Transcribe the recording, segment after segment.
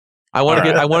I want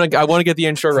to get the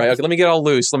intro right. Okay, let me get all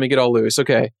loose.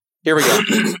 Okay, here we go.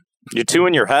 You're two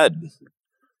in your head.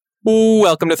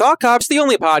 Welcome to Thought Cops, the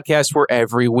only podcast where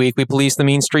every week we police the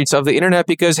mean streets of the internet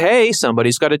because, hey,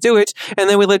 somebody's got to do it. And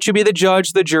then we let you be the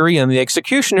judge, the jury, and the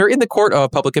executioner in the court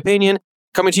of public opinion.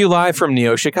 Coming to you live from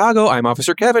Neo Chicago, I'm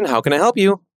Officer Kevin. How can I help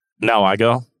you? Now I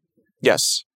go.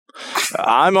 Yes.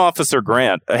 I'm Officer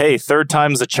Grant. Hey, third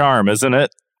time's a charm, isn't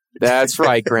it? That's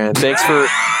right, Grant. Thanks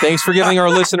for giving our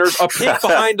listeners a peek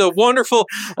behind the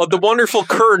wonderful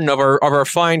curtain of our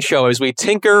fine show as we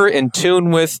tinker and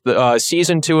tune with the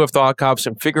season 2 of Thought Cops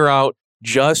and figure out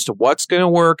just what's going to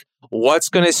work, what's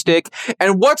going to stick,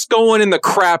 and what's going in the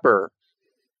crapper.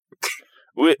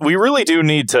 We really do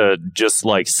need to just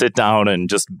like sit down and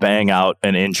just bang out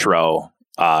an intro.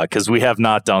 Because we have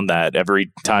not done that.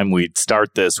 Every time we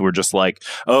start this, we're just like,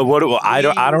 oh, I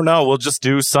don't know. We'll just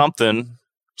do something.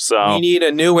 So we need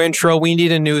a new intro. We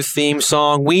need a new theme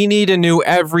song. We need a new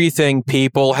everything,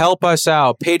 people. Help us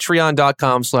out.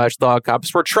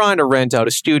 Patreon.com/ThoughtCops. We're trying to rent out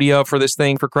a studio for this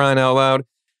thing, for crying out loud.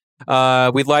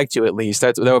 We'd like to, at least.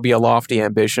 That would be a lofty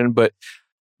ambition. But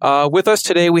with us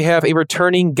today, we have a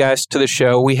returning guest to the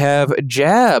show. We have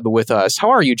Jab with us. How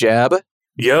are you, Jab?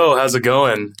 Yo, how's it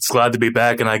going? It's glad to be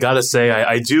back. And I gotta say,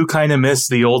 I do kind of miss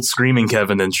the old Screaming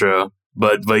Kevin intro.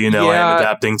 But you know, yeah. I am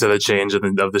adapting to the change of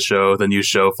the show, the new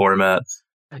show format.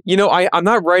 You know, I'm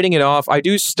not writing it off. I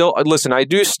do still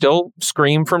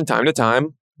scream from time to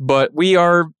time, but we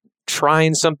are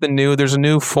trying something new. There's a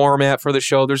new format for the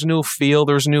show. There's a new feel.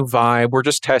 There's a new vibe. We're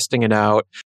just testing it out.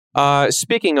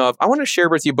 Speaking of, I want to share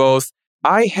with you both,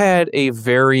 I had a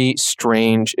very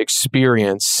strange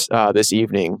experience this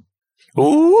evening.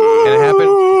 Ooh. And it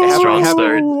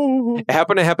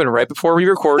happened to happen right before we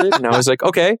recorded, and I was like,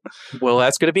 okay, well,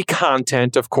 that's going to be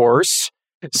content, of course.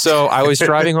 So I was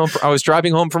driving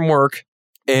home from work,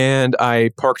 and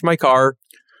I parked my car.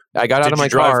 I got out of my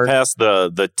car. Did you drive past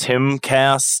the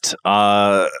Timcast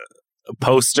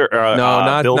poster?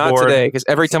 No, not today, because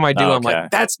every time I do, I'm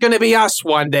like, that's going to be us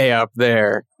one day up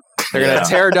there. They're going to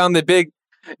tear down the big.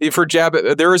 For Jab,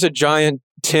 there is a giant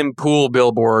Tim Pool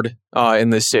billboard in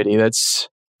this city. That's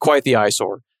quite the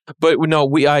eyesore. But no,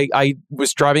 I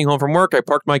was driving home from work. I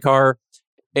parked my car,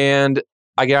 and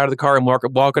I get out of the car and walk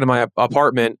into my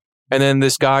apartment. And then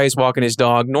this guy is walking his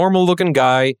dog, normal looking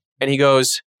guy, and he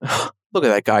goes, "Look at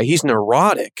that guy. He's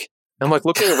neurotic." And I'm like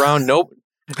looking around.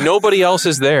 Nobody else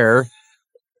is there.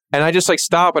 And I just like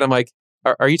stop, and I'm like,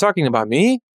 "Are you talking about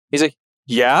me?" He's like,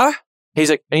 "Yeah." He's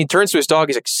like, and he turns to his dog.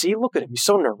 He's like, "See, look at him. He's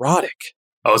so neurotic."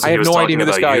 Oh, so I have no idea who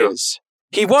this guy is.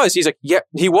 He was. He's like, yeah,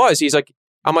 he was. He's like,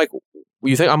 I'm like,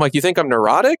 you think I'm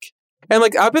neurotic? And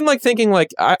like, I've been like thinking like,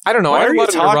 I don't know. Why I have are a lot you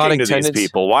of talking neurotic to tendencies. these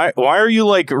people? Why are you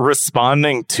like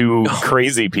responding to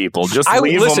crazy people? Just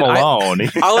leave them alone.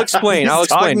 I'll explain.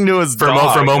 Talking to his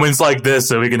for moments like this,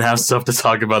 so we can have stuff to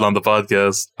talk about on the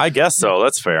podcast. I guess so.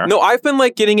 That's fair. No, I've been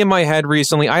like getting in my head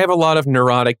recently. I have a lot of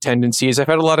neurotic tendencies. I've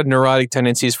had a lot of neurotic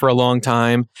tendencies for a long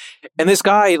time. And this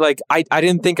guy, like, I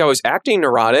didn't think I was acting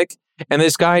neurotic. And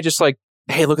this guy just like,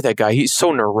 hey, look at that guy. He's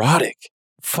so neurotic.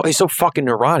 He's so fucking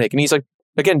neurotic. And he's like,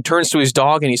 again, turns to his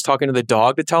dog and he's talking to the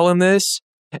dog to tell him this.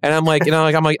 And I'm like,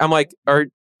 I'm like, are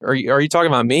you talking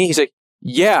about me? He's like,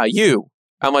 yeah, you.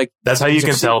 I'm like, that's how you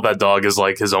can tell that dog is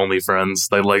like his only friends.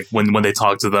 They like when they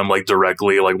talk to them like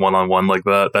directly, like one-on-one like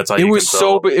that. That's how you can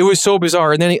tell. It was so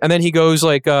bizarre. And then he goes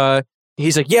like,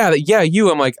 he's like, yeah,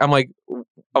 you. I'm like,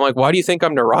 why do you think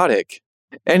I'm neurotic?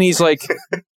 And he's like,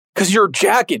 because your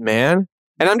jacket, man.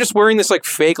 And I'm just wearing this like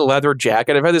fake leather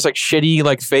jacket. I've had this like shitty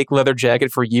like fake leather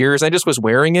jacket for years. I just was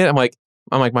wearing it. I'm like,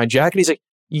 my jacket. He's like,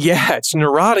 yeah, it's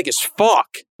neurotic as fuck.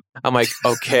 I'm like,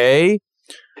 okay.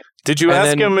 Did you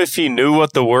ask him if he knew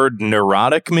what the word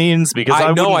neurotic means? Because I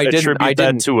wouldn't attribute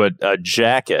that to a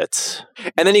jacket.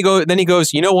 And then he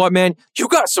goes, you know what, man? You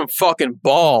got some fucking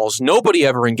balls. Nobody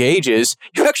ever engages.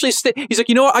 You actually he's like,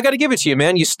 you know what? I got to give it to you,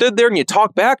 man. You stood there and you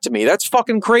talked back to me. That's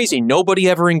fucking crazy. Nobody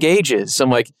ever engages. I'm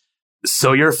like,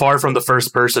 so you're far from the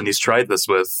first person he's tried this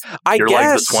with. You're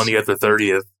guess. Like the 20th or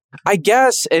 30th. I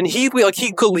guess. And he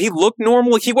looked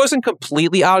normal. He wasn't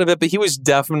completely out of it, but he was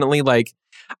definitely like,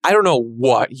 I don't know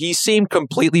what. He seemed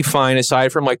completely fine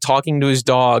aside from like talking to his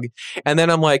dog. And then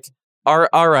I'm like, all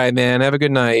right, man, have a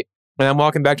good night. And I'm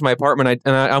walking back to my apartment.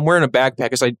 I'm wearing a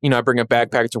backpack because I bring a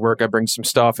backpack to work. I bring some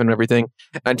stuff and everything.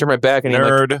 And I turn my back and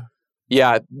nerd.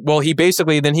 Yeah. Well, he goes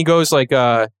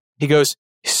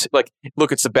like,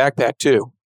 look, it's the backpack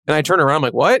too. And I turn around, I'm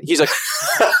like, what? He's like,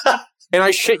 and I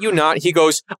shit you not. He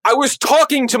goes, I was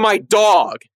talking to my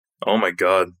dog. Oh my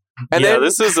God. And yeah, then,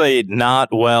 this is a not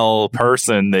well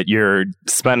person that you're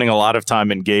spending a lot of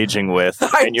time engaging with.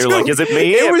 And you're like, is it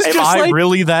me? Am I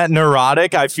really that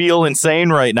neurotic? I feel insane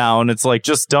right now. And it's like,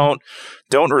 just don't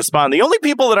respond. The only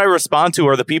people that I respond to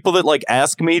are the people that like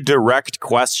ask me direct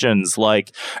questions.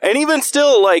 Like, and even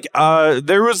still, like,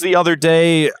 there was the other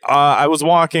day, I was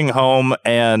walking home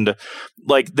and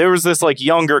like there was this like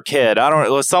younger kid. I don't know,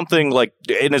 it was something like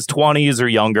in his 20s or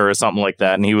younger or something like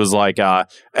that. And he was like,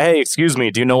 hey, excuse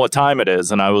me, do you know what time it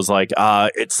is? And I was like,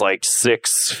 it's like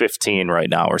 6:15 right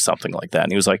now or something like that.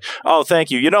 And he was like, oh,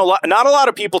 thank you. You know, not a lot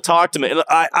of people talk to me.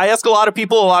 I ask a lot of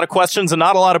people a lot of questions and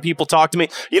not a lot of people talk to me.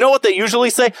 You know what they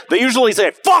usually say? They usually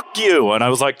say, fuck you. And I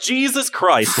was like, Jesus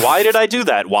Christ, why did I do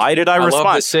that? Why did I respond?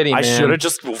 Love the city, I should have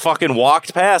just fucking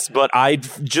walked past, but I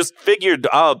just figured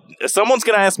someone's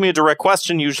going to ask me a direct question.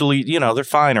 Usually, you know, they're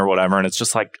fine or whatever. And it's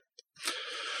just like,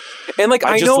 and like,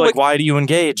 I know, like, why do you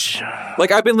engage?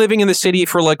 Like, I've been living in the city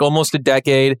for like almost a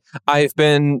decade. I've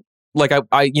been like,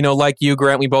 I you know, like you,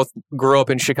 Grant, we both grew up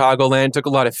in Chicagoland, took a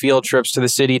lot of field trips to the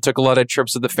city, took a lot of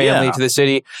trips with the family to the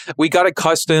city. We got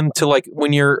accustomed to like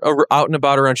when you're out and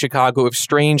about around Chicago, if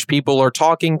strange people are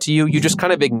talking to you, you just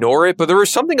kind of ignore it. But there was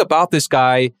something about this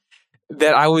guy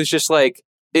that I was just like,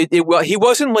 he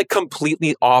wasn't like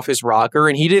completely off his rocker,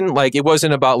 and he didn't like, it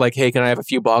wasn't about like, hey, can I have a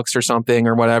few bucks or something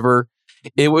or whatever.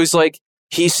 It was like,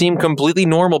 he seemed completely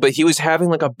normal, but he was having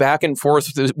like a back and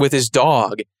forth with his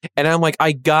dog. And I'm like,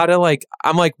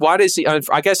 why does he,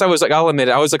 I guess I was like, I'll admit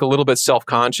it, I was like a little bit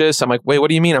self-conscious. I'm like, wait, what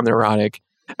do you mean I'm neurotic?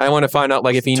 I want to find out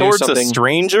like if he knew something. Towards a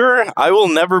stranger? I will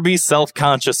never be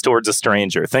self-conscious towards a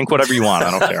stranger. Think whatever you want.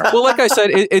 I don't care. Well, like I said,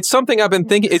 it's something I've been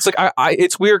thinking. It's like,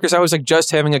 it's weird because I was like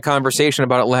just having a conversation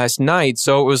about it last night.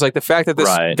 So it was like the fact that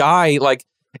this guy, like,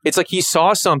 it's like he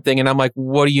saw something and I'm like,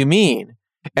 what do you mean?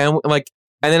 And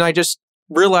then I just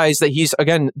realized that he's,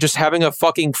 again, just having a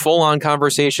fucking full-on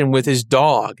conversation with his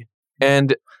dog.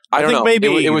 And I don't know.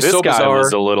 Maybe it was this so guy bizarre.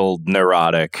 was a little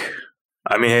neurotic.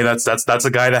 I mean, hey, that's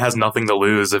a guy that has nothing to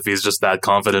lose if he's just that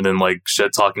confident in like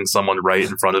shit talking someone right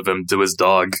in front of him to his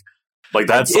dog. Like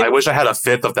I wish I had a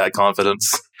fifth of that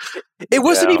confidence. It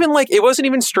wasn't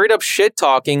even straight up shit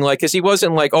talking, like, because he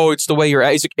wasn't like, oh, it's the way you're.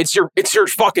 He's like, it's your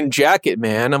fucking jacket,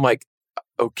 man. I'm like,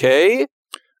 okay.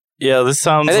 Yeah, this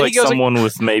sounds like someone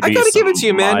with maybe. I gotta give it to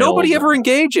you, man. Nobody ever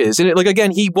engages, and like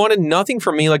again, he wanted nothing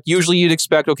from me. Like usually, you'd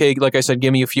expect, okay, like I said,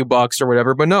 give me a few bucks or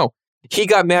whatever, but no. He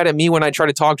got mad at me when I tried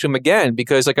to talk to him again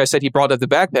because, like I said, he brought up the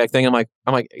backpack thing. I'm like,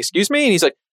 excuse me? And he's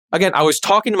like, again, I was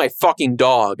talking to my fucking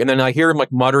dog. And then I hear him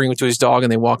like muttering to his dog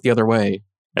and they walk the other way.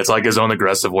 It's like his own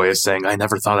aggressive way of saying, I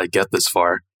never thought I'd get this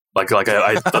far. Like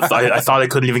I thought I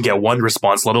couldn't even get one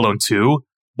response, let alone two.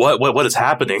 What is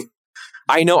happening?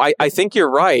 I know. I think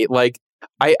you're right. Like,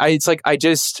 it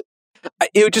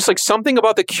was just like something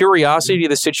about the curiosity of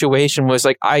the situation was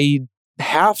like, I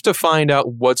have to find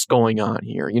out what's going on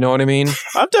here. You know what I mean?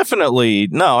 I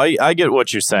get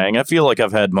what you're saying. I feel like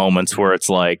I've had moments where it's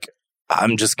like,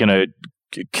 I'm just going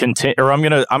to continue, or I'm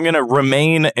going to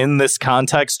remain in this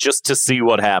context just to see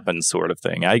what happens sort of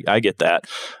thing. I get that.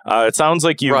 It sounds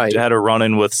like you had a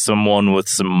run-in with someone with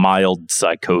some mild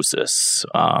psychosis.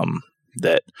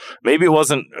 That maybe it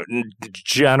wasn't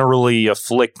generally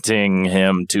afflicting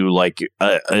him to like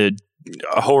a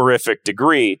horrific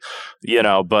degree, you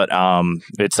know, but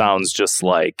it sounds just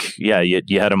like,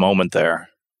 you had a moment there.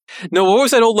 No, what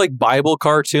was that old like Bible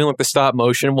cartoon, like the stop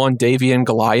motion one, Davy and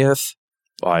Goliath?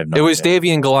 Oh, I have no idea. Was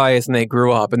Davy and Goliath, and they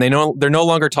grew up, and they're no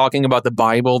longer talking about the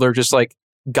Bible. They're just like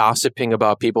gossiping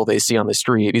about people they see on the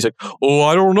street. He's like, oh,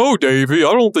 I don't know, Davy.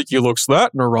 I don't think he looks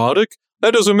that neurotic.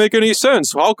 That doesn't make any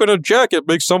sense. How can a jacket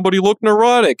make somebody look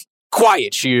neurotic?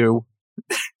 Quiet, you.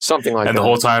 Something like that. And the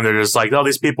whole time they're just like, oh,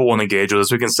 these people won't engage with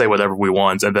us. We can say whatever we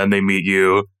want. And then they meet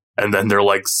you. And then they're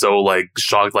like so like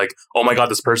shocked, like, oh my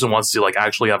God, this person wants to like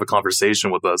actually have a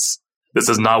conversation with us. This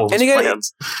is not what was planned.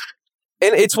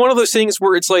 And it's one of those things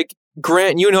where it's like,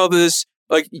 Grant, you know this,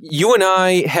 like you and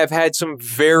I have had some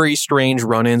very strange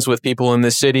run-ins with people in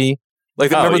this city. Like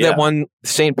remember that one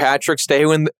St. Patrick's Day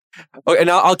when... and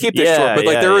I'll keep this short, but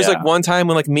like there was like one time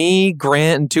when like me,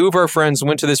 Grant, and two of our friends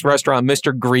went to this restaurant,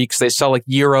 Mr. Greek's. They sell like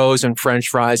gyros and French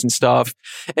fries and stuff.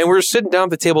 And we were sitting down at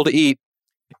the table to eat.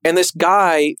 And this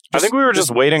guy... I think we were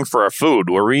just waiting for our food.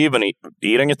 Were we even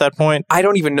eating at that point? I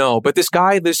don't even know. But this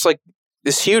guy, this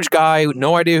huge guy,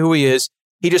 no idea who he is,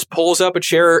 he just pulls up a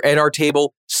chair at our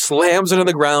table, slams it on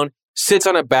the ground, sits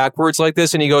on it backwards like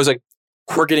this, and he goes like,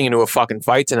 we're getting into a fucking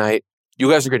fight tonight. You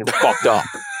guys are getting fucked up.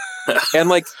 And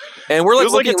we're like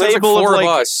looking at like four of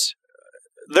us.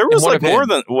 There was like more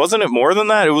than, wasn't it more than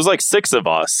that? It was like six of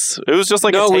us. It was just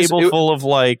like a table full of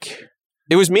like.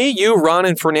 It was me, you, Ron,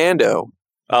 and Fernando.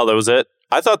 Oh, that was it?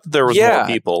 I thought that there was more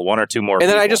people, one or two more. And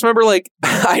then I just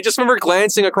remember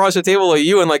glancing across the table at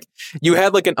you, and like you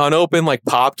had like an unopened like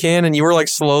pop can, and you were like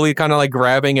slowly kind of like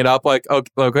grabbing it up, like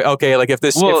okay, like if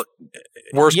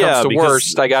worst comes to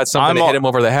worst, I got something to hit him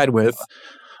over the head with.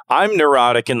 I'm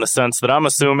neurotic in the sense that I'm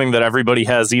assuming that everybody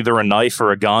has either a knife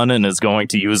or a gun and is going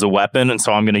to use a weapon, and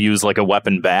so I'm going to use like a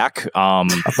weapon back.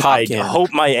 I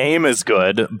hope my aim is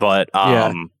good, but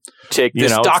take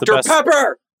this Dr.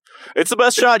 Pepper. It's the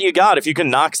best shot you got. If you can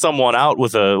knock someone out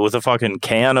with a fucking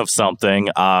can of something,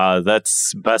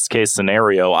 that's best case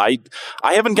scenario. I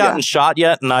haven't gotten shot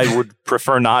yet, and I would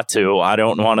prefer not to. I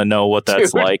don't want to know what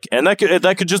that's like. And that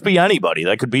could just be anybody.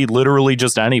 That could be literally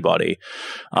just anybody.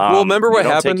 Well, remember what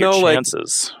happened though?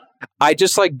 Chances. Like, I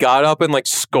just like got up and like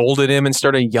scolded him and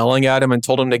started yelling at him and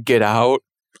told him to get out.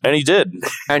 And he did.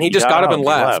 And he just got up and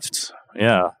left.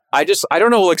 Yeah. I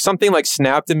don't know, like something like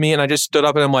snapped in me, and I just stood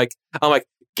up and I'm like,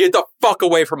 get the fuck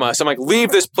away from us. I'm like, leave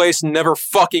this place and never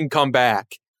fucking come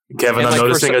back. Kevin, I'm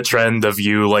noticing a trend of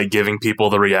you like giving people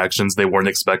the reactions they weren't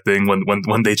expecting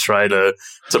when they try to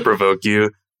provoke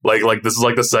you. Like this is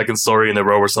like the second story in a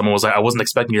row where someone was like, I wasn't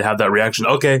expecting you to have that reaction.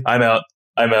 Okay, I'm out.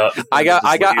 I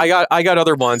got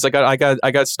other ones. I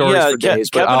got stories for days,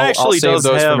 but I'll save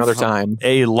those for another time.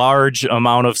 A large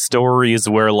amount of stories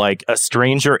where like a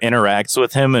stranger interacts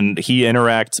with him and he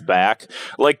interacts back.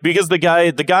 Like because the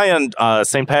guy on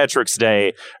St. Patrick's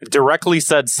Day directly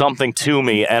said something to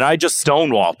me, and I just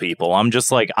stonewall people. I'm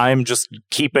just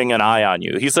keeping an eye on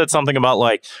you. He said something about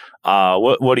like,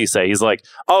 what do you say? He's like,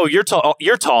 oh, you're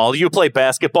tall, you play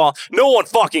basketball, no one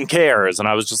fucking cares. And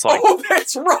I was just like, oh,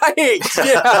 that's right.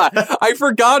 Yeah, I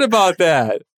forgot about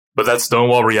that. But that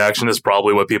stonewall reaction is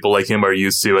probably what people like him are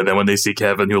used to. And then when they see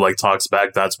Kevin who like talks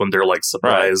back, that's when they're like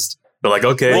surprised. Right. They're like,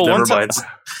 okay, never mind.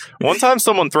 One time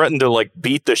someone threatened to like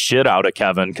beat the shit out of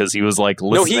Kevin because he was like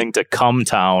listening to Come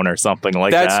Town or something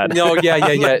like that. No, yeah.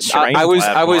 I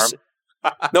was.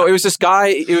 No, it was this guy,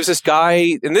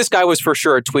 and this guy was for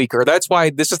sure a tweaker. That's why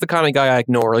this is the kind of guy I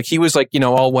ignore. Like, he was like,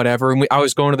 all whatever. And I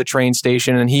was going to the train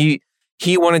station, and he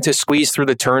wanted to squeeze through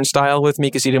the turnstile with me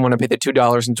because he didn't want to pay the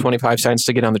 $2.25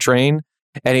 to get on the train.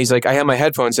 And he's like, I had my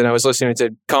headphones in, I was listening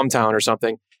to Come Town or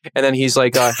something. And then he's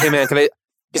like, hey man, can I,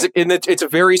 he's like, it's a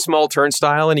very small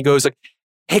turnstile. And he goes like,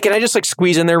 hey, can I just like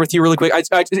squeeze in there with you really quick? It's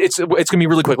going to be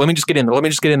really quick. Let me just get in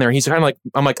there. He's kind of like,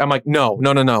 I'm like, no.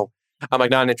 I'm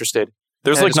like, not interested.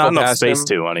 There's like not enough space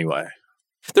too, anyway.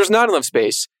 There's not enough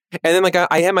space. And then like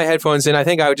I had my headphones in. I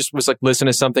think I just was like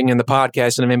listening to something in the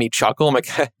podcast and it made me chuckle. I'm like,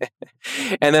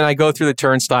 and then I go through the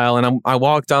turnstile and I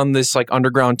walk down this like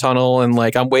underground tunnel and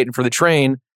like I'm waiting for the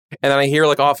train. And then I hear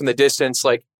like off in the distance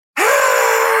like,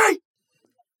 hey,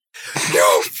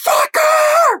 you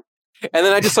fucker! And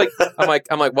then I just like, I'm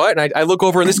like, what? And I look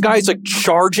over and this guy's like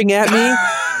charging at me.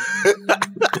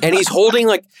 And he's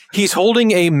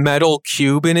holding a metal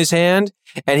cube in his hand,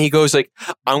 and he goes like,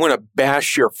 I'm going to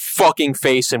bash your fucking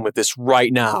face in with this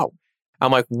right now.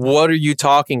 I'm like, what are you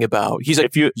talking about? He's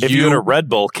like, if you had a Red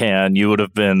Bull can, you would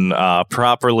have been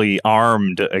properly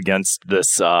armed against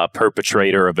this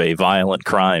perpetrator of a violent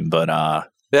crime. But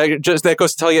that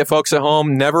goes to tell you, folks at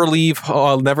home, never leave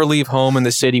home in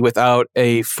the city without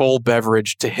a full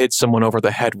beverage to hit someone over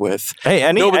the head with. Hey,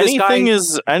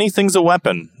 anything's a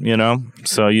weapon,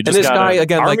 So you just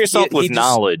gotta arm yourself with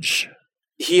knowledge.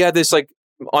 He had this like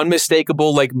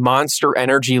unmistakable like Monster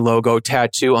Energy logo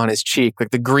tattoo on his cheek, like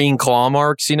the green claw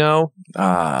marks, and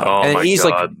he's God.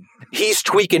 Like, he's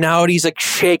tweaking out, he's like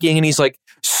shaking, and he's like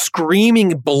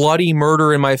screaming bloody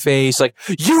murder in my face, like,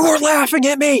 you were laughing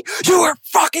at me, you were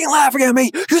fucking laughing at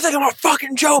me, you think I'm a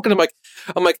fucking joke? And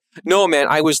I'm like, no man,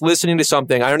 I was listening to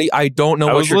something. I don't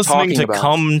know what you're talking about. I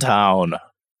was listening to Come Town.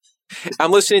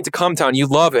 I'm listening to Come Town. You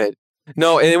love it.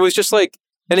 No, and it was just like,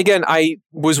 and again, I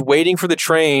was waiting for the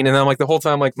train, and I'm like the whole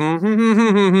time, like,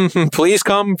 please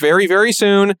come very, very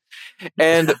soon.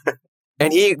 And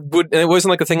he would, and it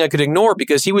wasn't like a thing I could ignore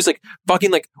because he was like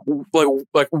fucking like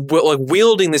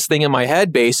wielding this thing in my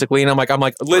head basically. And I'm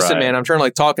like, listen, man, I'm trying to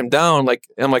like talk him down. Like,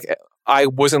 I'm like, I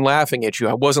wasn't laughing at you.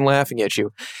 And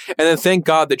then thank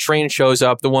God the train shows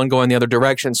up, the one going the other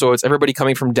direction. So it's everybody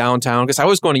coming from downtown because I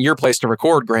was going to your place to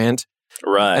record, Grant.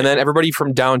 Right. And then everybody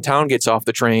from downtown gets off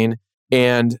the train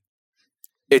and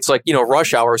it's like,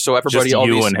 rush hour. So everybody, just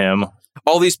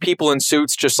all these people in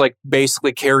suits just like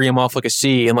basically carry him off like a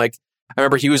C. And like, I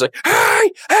remember he was like,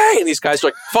 hey, and these guys were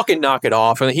like, fucking knock it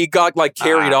off. And he got like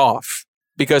carried off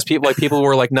because people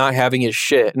were like not having his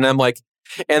shit. And I'm like,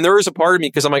 and there was a part of me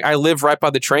because I'm like, I live right by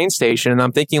the train station and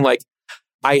I'm thinking like,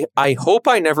 I hope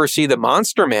I never see the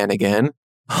Monster Man again.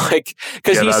 Like,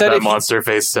 because he said that monster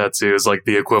face tattoo is like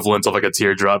the equivalent of like a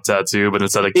teardrop tattoo, but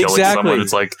instead of killing someone,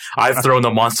 it's like, I've thrown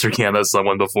a monster can at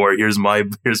someone before. Here's my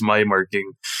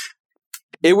marking.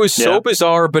 It was so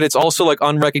bizarre, but it's also like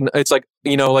unrecognized. It's like,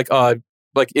 you know, like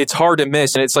it's hard to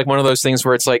miss, and it's like one of those things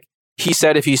where it's like he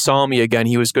said if he saw me again,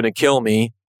 he was going to kill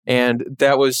me, and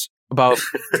that was about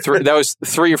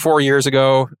 3 or 4 years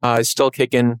ago. Still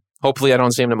kicking. Hopefully, I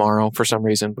don't see him tomorrow for some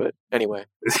reason. But anyway.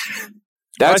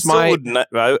 That's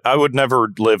I would never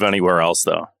live anywhere else,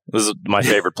 though. This is my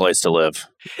favorite place to live.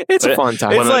 It's a fun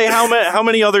time. It's like how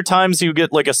many other times you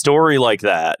get like a story like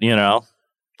that, you know?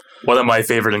 One of my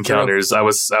favorite encounters, I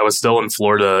was still in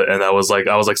Florida, and I was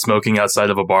like smoking outside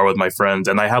of a bar with my friend,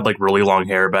 and I had like really long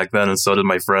hair back then, and so did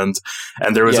my friend.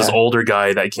 And there was this older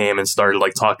guy that came and started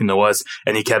like talking to us,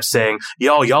 and he kept saying,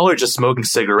 y'all are just smoking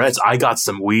cigarettes. I got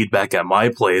some weed back at my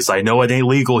place. I know it ain't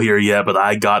legal here yet, but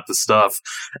I got the stuff.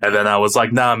 And then I was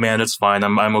like, nah, man, it's fine.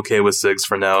 I'm okay with cigs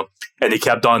for now. And he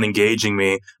kept on engaging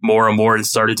me more and more and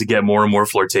started to get more and more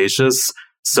flirtatious.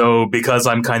 So because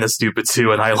I'm kind of stupid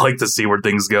too, and I like to see where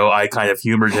things go, I kind of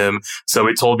humored him. So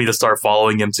he told me to start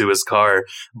following him to his car.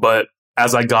 But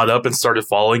as I got up and started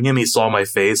following him, he saw my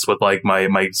face with like my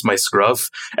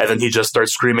scruff. And then he just started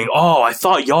screaming, "Oh, I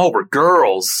thought y'all were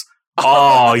girls.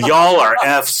 Oh, y'all are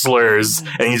F slurs."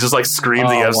 And he just like screamed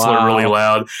the F slur really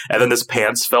loud. And then his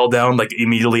pants fell down like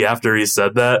immediately after he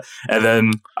said that. And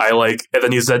then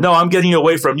he said, "No, I'm getting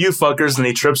away from you fuckers." And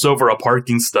he trips over a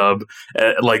parking stub,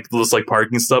 like those like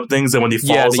parking stub things. And when he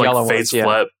falls like face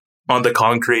flat on the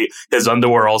concrete, his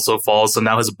underwear also falls. So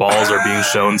now his balls are being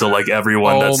shown to like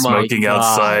everyone that's smoking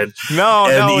outside. No,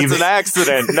 it's an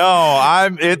accident. No,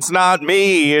 it's not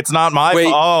me. It's not my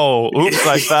fault. Oh, oops,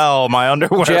 I fell. My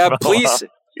underwear fell.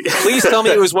 Please tell me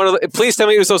it was please tell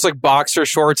me it was those like boxer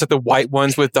shorts, like the white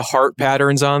ones with the heart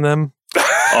patterns on them.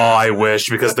 Oh, I wish,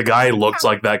 because the guy looked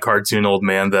like that cartoon old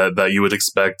man that you would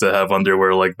expect to have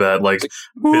underwear like that, like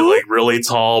really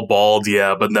tall, bald,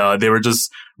 but no, they were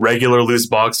just regular loose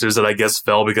boxers that I guess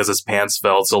fell because his pants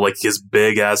fell, so like his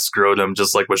big ass scrotum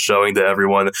just like was showing to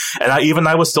everyone, and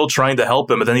I was still trying to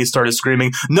help him, but then he started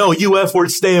screaming, "No, you F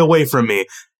word, stay away from me,"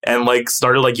 and like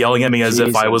started like yelling at me as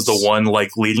if I was the one like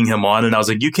leading him on, and I was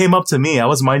like, "You came up to me, I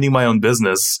was minding my own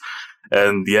business."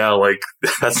 And like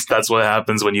that's what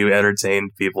happens when you entertain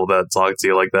people that talk to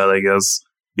you like that, I guess.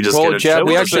 You just get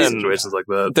into situations like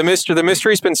that. The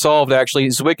mystery's been solved, actually.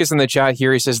 Zwick is in the chat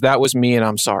here. He says, "That was me and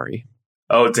I'm sorry."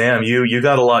 Oh, damn, you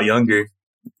got a lot younger.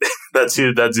 That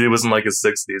dude was in like his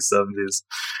 60s, 70s.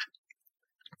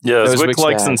 Yeah, Zwick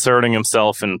likes inserting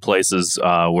himself in places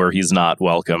where he's not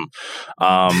welcome.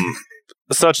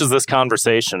 Such as this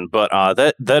conversation, but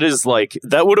that is like,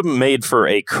 that would have made for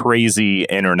a crazy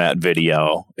internet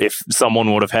video if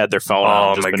someone would have had their phone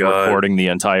out and just been recording the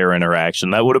entire interaction.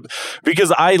 That would have,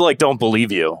 because I like don't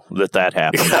believe you that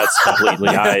happened. That's completely,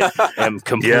 I am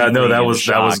completely that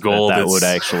was gold. That would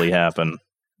actually happen.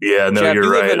 Yeah, no, Jeff, you're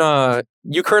right.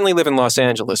 You currently live in Los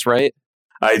Angeles, right?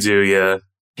 I do, yeah.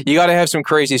 You got to have some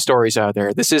crazy stories out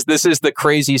there. This is the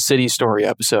crazy city story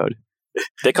episode.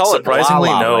 They call it La La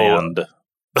Land.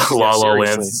 La La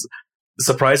Land.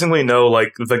 Surprisingly, no.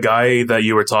 Like the guy that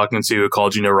you were talking to who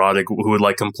called you neurotic, who would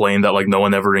like complain that like no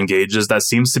one ever engages. That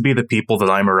seems to be the people that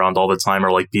I'm around all the time.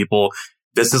 Are like people.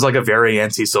 This is like a very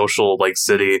antisocial like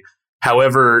city.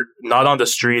 However, not on the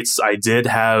streets. I did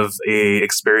have a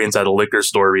experience at a liquor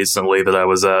store recently that I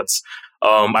was at.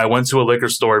 I went to a liquor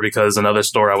store because another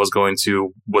store I was going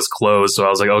to was closed. So I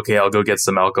was like, okay, I'll go get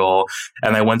some alcohol.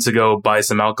 And I went to go buy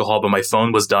some alcohol, but my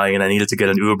phone was dying and I needed to get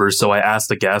an Uber. So I asked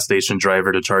the gas station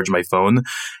driver to charge my phone.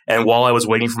 And while I was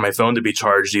waiting for my phone to be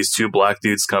charged, these two black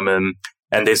dudes come in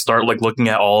and they start like looking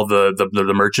at all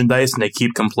the merchandise, and they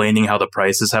keep complaining how the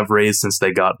prices have raised since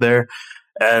they got there.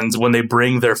 And when they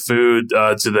bring their food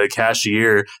to the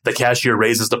cashier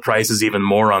raises the prices even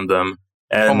more on them.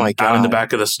 And I'm in the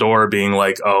back of the store being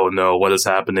like, "Oh no, what is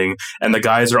happening?" And the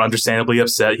guys are understandably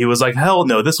upset. He was like, "Hell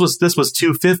no, this was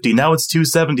 $2.50. Now it's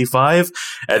 $2.75."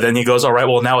 And then he goes, "All right,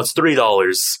 well now it's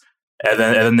 $3." And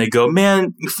then they go,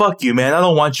 "Man, fuck you, man. I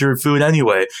don't want your food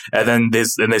anyway." And then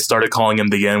they started calling him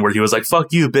the N-word. He was like, "Fuck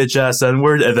you, bitch ass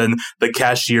N-word." And then the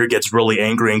cashier gets really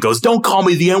angry and goes, "Don't call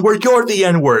me the N-word. You're the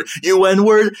N-word. You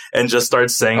N-word." And just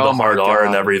starts saying the hard R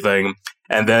and everything.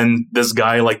 And then this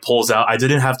guy like pulls out. I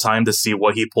didn't have time to see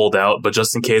what he pulled out, but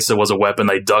just in case it was a weapon,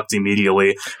 I ducked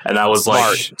immediately. And I was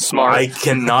smart. I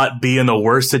cannot be in a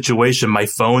worse situation. My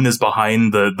phone is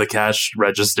behind the cash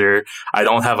register. I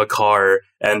don't have a car.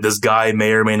 And this guy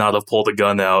may or may not have pulled a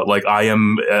gun out. Like, I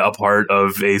am a part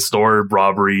of a store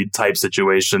robbery type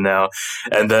situation now.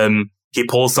 And then He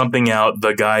pulls something out.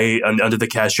 The guy under the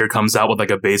cashier comes out with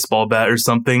like a baseball bat or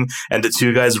something. And the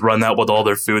two guys run out with all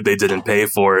their food they didn't pay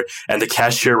for. And the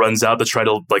cashier runs out to try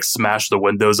to like smash the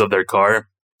windows of their car.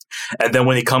 And then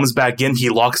when he comes back in, he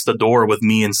locks the door with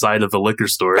me inside of the liquor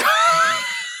store.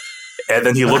 And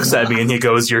then he looks at me and he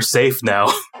goes, "You're safe now."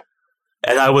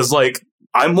 And I was like,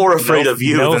 I'm more afraid of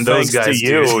you than those guys. To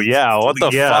you. Dude. Yeah, what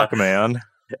the fuck, man?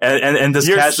 And this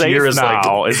You're cashier is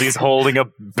now, like, as he's holding a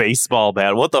baseball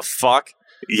bat. What the fuck?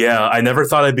 Yeah, I never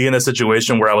thought I'd be in a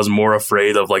situation where I was more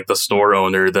afraid of like the store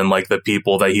owner than like the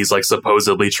people that he's like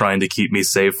supposedly trying to keep me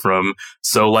safe from.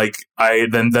 So like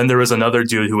then there was another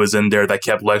dude who was in there that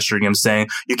kept lecturing him, saying,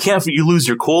 you lose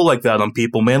your cool like that on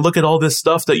people, man. Look at all this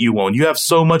stuff that you own. You have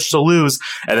so much to lose.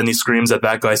 And then he screams at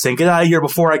that guy saying, "Get out of here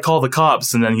before I call the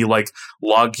cops." And then he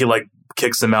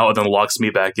kicks him out and then locks me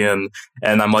back in.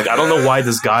 And I'm like, I don't know why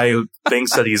this guy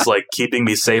thinks that he's like keeping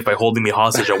me safe by holding me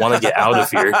hostage. I want to get out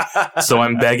of here. So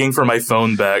I'm begging for my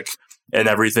phone back and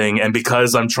everything. And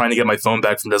because I'm trying to get my phone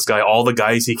back from this guy, all the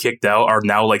guys he kicked out are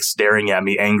now like staring at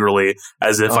me angrily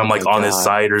as if I'm like on his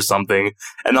side or something.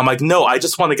 And I'm like, no, I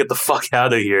just want to get the fuck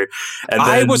out of here. And then,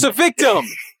 I was a victim.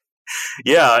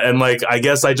 Yeah, and like I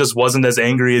guess I just wasn't as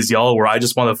angry as y'all where I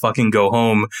just want to fucking go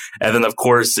home. And then of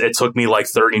course it took me like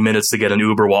 30 minutes to get an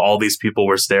Uber while all these people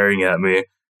were staring at me.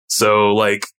 So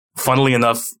like funnily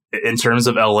enough, in terms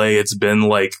of LA, it's been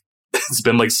like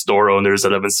store owners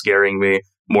that have been scaring me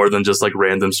more than just like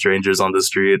random strangers on the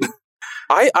street.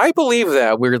 I believe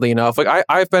that, weirdly enough. Like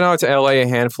I've been out to LA a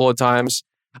handful of times.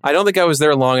 I don't think I was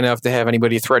there long enough to have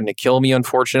anybody threaten to kill me,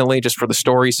 unfortunately, just for the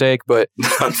story's sake. But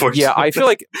yeah, I feel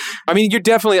like, I mean,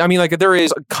 like there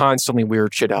is constantly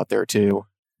weird shit out there too.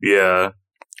 Yeah.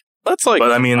 That's like,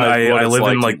 but I mean, I live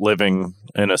like in like living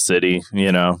in a city,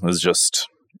 you know, is just,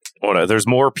 there's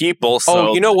more people.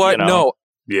 So, you know what? No,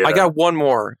 yeah. I got one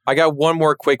more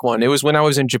quick one. It was when I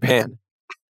was in Japan.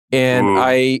 And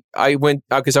Ooh. I went,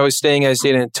 because I stayed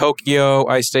in Tokyo,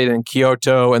 I stayed in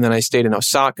Kyoto, and then I stayed in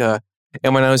Osaka.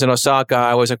 And when I was in Osaka,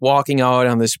 I was like walking out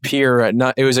on this pier at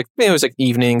night. It was like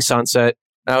evening, sunset.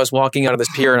 And I was walking out on this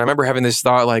pier, and I remember having this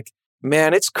thought, like,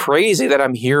 man, it's crazy that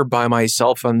I'm here by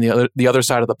myself on the other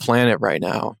side of the planet right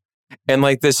now. And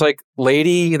like this like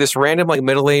lady, this random like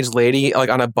middle-aged lady, like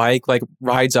on a bike, like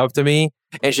rides up to me,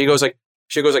 and she goes like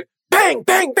bang,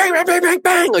 bang, bang, bang, bang, bang,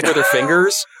 bang, like with her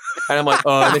fingers. And I'm like,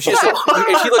 and then she's like,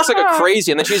 and she looks like a crazy,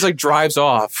 and then she's like rides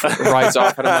off, and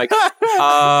I'm like,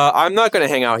 I'm not going to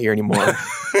hang out here anymore.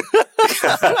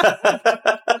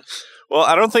 Well,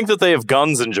 I don't think that they have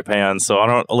guns in Japan, so I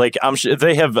don't like. I'm sure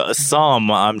they have some.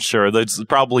 I'm sure there's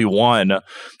probably one,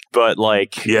 but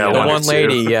like, yeah, the one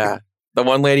lady, the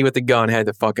one lady with the gun had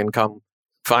to fucking come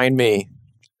find me.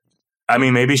 I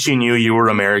mean, maybe she knew you were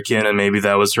American, and maybe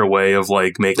that was her way of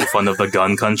like making fun of the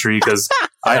gun country. Because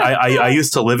I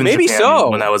used to live in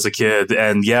Japan when I was a kid,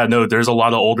 and yeah, no, there's a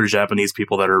lot of older Japanese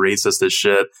people that are racist as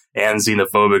shit and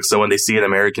xenophobic. So when they see an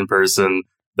American person,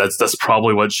 that's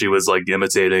probably what she was like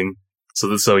imitating.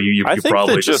 So you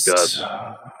probably just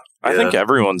got. I think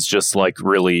everyone's just like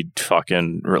really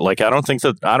fucking like, I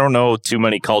don't know too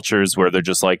many cultures where they're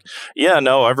just like, yeah,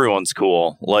 no, everyone's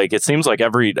cool. Like it seems like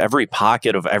every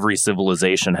pocket of every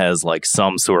civilization has like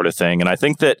some sort of thing. And I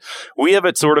think that we have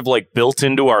it sort of like built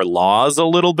into our laws a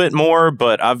little bit more,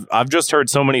 but I've just heard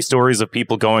so many stories of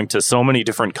people going to so many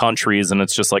different countries, and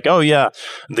it's just like, oh yeah,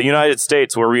 the United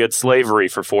States where we had slavery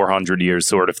for 400 years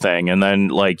sort of thing. And then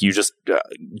like you just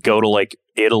go to like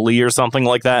Italy or something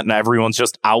like that, and everyone's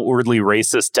just outwardly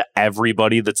racist to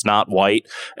everybody that's not white.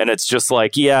 And it's just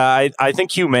like, yeah, I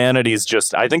think humanity's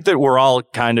just, I think that we're all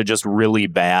kind of just really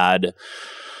bad.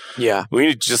 Yeah.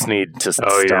 We just need to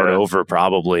start over,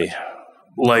 probably.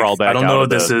 Like, I don't know if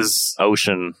this is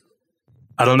ocean.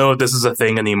 I don't know if this is a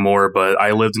thing anymore, but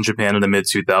I lived in Japan in the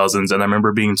mid-2000s, and I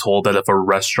remember being told that if a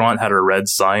restaurant had a red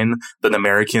sign, then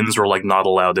Americans were like not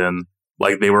allowed in.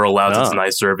 Like they were allowed to deny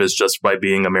service just by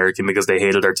being American because they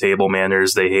hated our table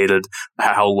manners. They hated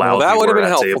how loud we were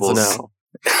at tables. To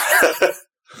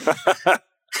know.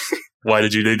 Why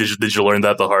did you learn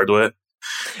that the hard way?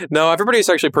 No, everybody's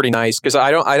actually pretty nice because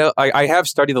I have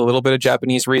studied a little bit of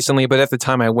Japanese recently, but at the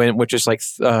time I went, which is like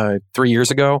 3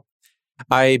 years ago,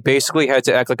 I basically had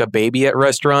to act like a baby at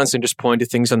restaurants and just point to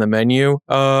things on the menu.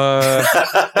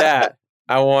 That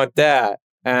I want that.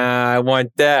 I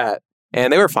want that.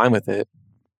 And they were fine with it.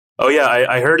 Oh, yeah.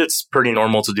 I heard it's pretty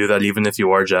normal to do that, even if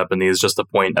you are Japanese, just to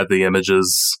point at the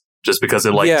images, just because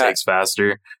it takes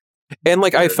faster. And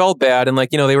like I felt bad, and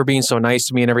like, you know, they were being so nice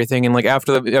to me and everything. And like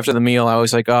after the meal, I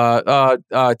was like,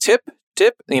 tip,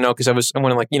 you know, because I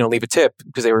want to like, you know, leave a tip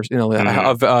because they were, you know,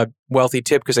 a wealthy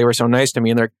tip because they were so nice to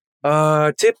me. And they're like,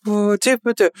 tip, and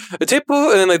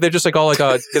then like they're just like all like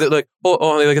like like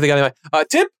the guy like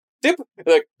tip,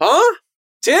 like huh,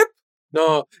 tip,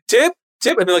 no tip,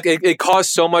 and then like it caused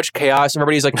so much chaos, and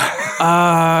everybody's like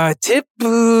tip,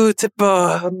 hold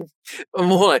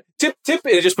on, tip, and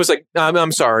it just was like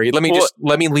I'm sorry, let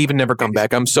me leave and never come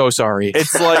back. I'm so sorry.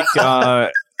 It's like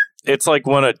it's like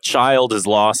when a child is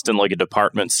lost in like a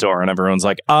department store and everyone's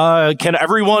like, can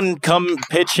everyone come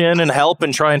pitch in and help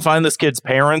and try and find this kid's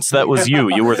parents? That was you.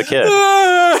 You were the kid.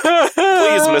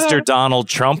 Please, Mr. Donald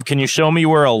Trump, can you show me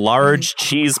where a large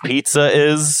cheese pizza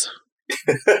is?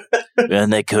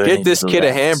 And they couldn't. Get this kid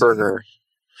a hamburger.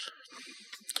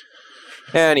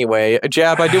 Anyway,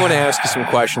 Jab, I do want to ask you some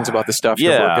questions about the stuff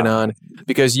you're working on,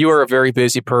 because you are a very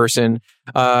busy person.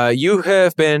 You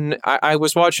have been, I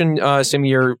was watching some of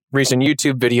your recent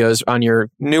YouTube videos on your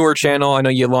newer channel. I know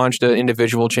you launched an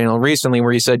individual channel recently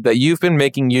where you said that you've been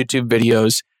making YouTube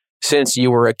videos since you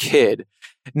were a kid.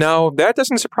 Now, that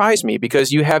doesn't surprise me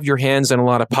because you have your hands in a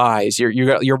lot of pies.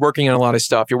 You're working on a lot of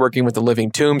stuff. You're working with the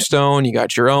Living Tombstone. You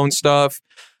got your own stuff,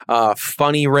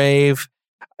 Funny Rave.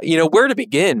 You know, where to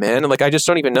begin, man? Like, I just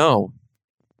don't even know.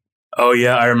 Oh,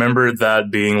 yeah. I remember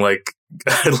that being like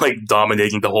like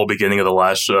dominating the whole beginning of the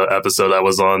last episode I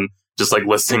was on, just like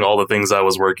listing all the things I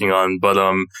was working on. But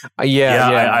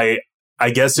I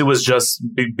guess it was just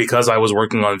because I was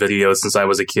working on videos since I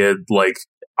was a kid. Like,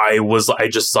 I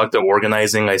just sucked at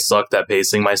organizing. I sucked at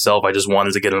pacing myself. I just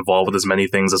wanted to get involved with as many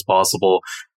things as possible.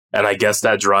 And I guess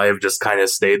that drive just kind of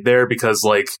stayed there because,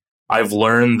 like, I've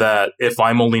learned that if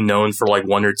I'm only known for like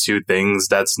one or two things,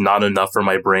 that's not enough for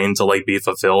my brain to like be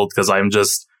fulfilled because I'm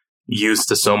just used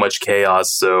to so much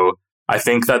chaos. So I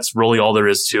think that's really all there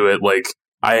is to it. Like,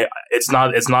 it's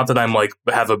not that I'm like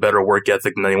have a better work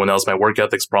ethic than anyone else. My work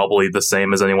ethic's probably the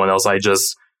same as anyone else.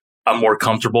 I'm more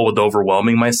comfortable with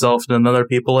overwhelming myself than other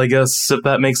people, I guess, if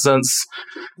that makes sense.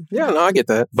 Yeah, no, I get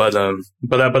that. But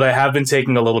I have been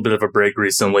taking a little bit of a break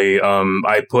recently.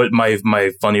 I put my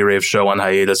Funny Rave show on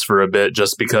hiatus for a bit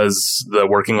just because the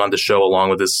working on the show along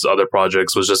with this other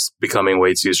projects was just becoming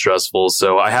way too stressful.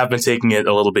 So I have been taking it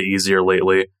a little bit easier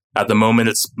lately. At the moment,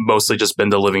 it's mostly just been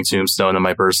the Living Tombstone and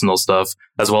my personal stuff,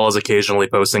 as well as occasionally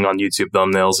posting on YouTube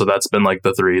thumbnails. So that's been like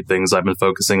the three things I've been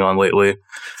focusing on lately.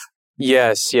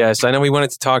 Yes. I know we wanted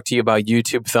to talk to you about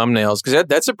YouTube thumbnails because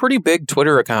that's a pretty big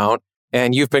Twitter account.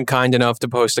 And you've been kind enough to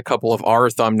post a couple of our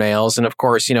thumbnails. And of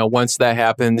course, you know, once that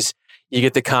happens, you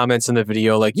get the comments in the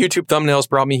video like YouTube thumbnails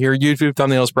brought me here. YouTube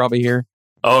thumbnails brought me here.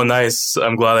 Oh, nice.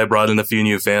 I'm glad I brought in a few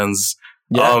new fans.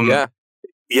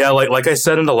 Yeah. Like I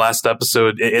said in the last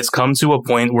episode, it's come to a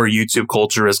point where YouTube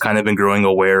culture has kind of been growing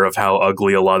aware of how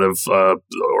ugly a lot of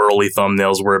early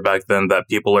thumbnails were back then, that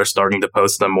people are starting to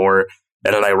post them more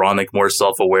at an ironic, more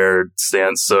self-aware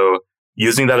stance. So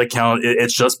using that account,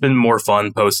 it's just been more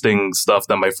fun posting stuff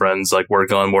that my friends like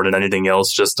work on more than anything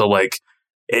else, just to like,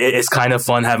 it's kind of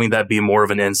fun having that be more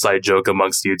of an inside joke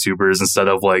amongst YouTubers instead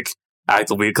of like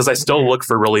actively, because I still look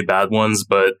for really bad ones,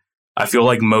 but I feel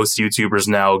like most YouTubers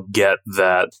now get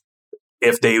that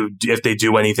if they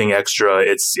do anything extra,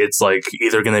 it's like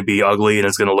either going to be ugly and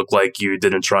it's going to look like you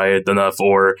didn't try it enough,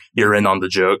 or you're in on the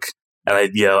joke. And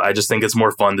I just think it's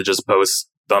more fun to just post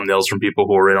thumbnails from people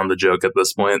who are in on the joke at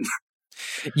this point.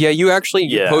 Yeah, you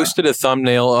actually posted a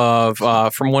thumbnail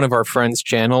of from one of our friends'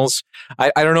 channels.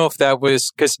 I don't know if that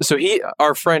was because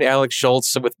our friend Alex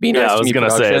Schultz with Be Nice to Me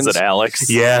Productions. I was going to say, is it Alex?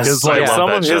 Yes, because like some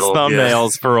of his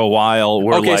thumbnails for a while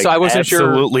were so I wasn't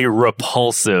absolutely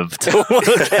repulsive.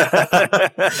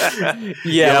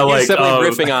 Yeah, like definitely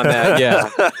riffing on that. Yeah,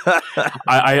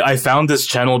 I found this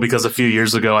channel because a few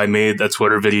years ago I made a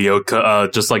Twitter video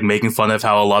just like making fun of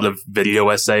how a lot of video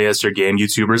essayists or game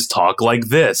YouTubers talk like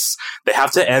this. They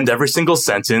have to end every single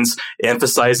sentence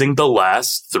emphasizing the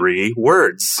last three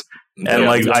words. And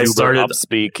like I started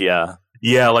upspeak,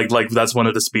 like that's one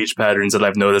of the speech patterns that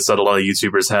I've noticed that a lot of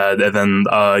YouTubers had. And then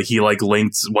he like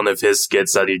linked one of his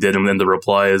skits that he did in the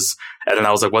replies. And then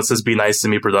I was like, "What's this Be Nice to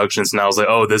Me Productions?" And I was like,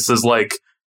 "Oh, this is like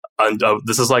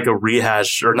a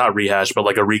rehash, or not rehash, but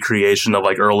like a recreation of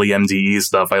like early MDE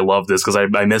stuff." I love this because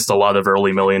I missed a lot of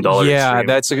early $1 Million. Yeah,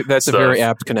 that's a very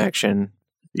apt connection.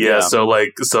 Yeah, so I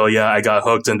got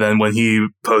hooked, and then when he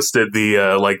posted the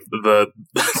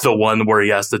the one where he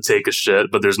has to take a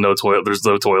shit, but there's no toilet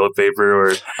paper,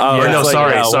 or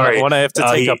sorry, when I have to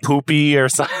take a poopy or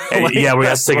something. Where he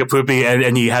has to take a poopy,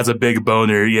 and he has a big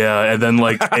boner, and then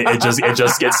like it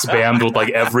just gets spammed with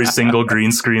like every single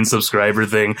green screen subscriber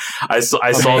thing. I saw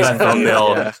that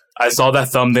thumbnail. I saw that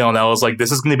thumbnail and I was like,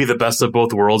 this is going to be the best of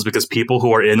both worlds because people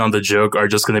who are in on the joke are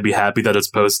just going to be happy that it's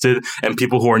posted, and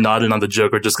people who are not in on the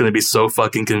joke are just going to be so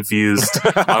fucking confused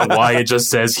on why it just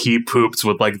says he pooped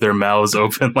with like their mouths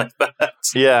open like that.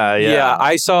 Yeah.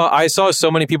 I saw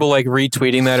so many people like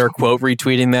retweeting that or quote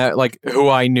retweeting that, like who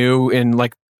I knew in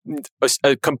like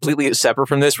completely separate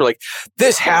from this, were like,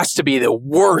 this has to be the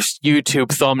worst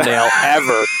YouTube thumbnail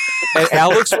ever. And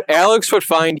Alex would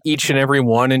find each and every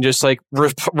one and just like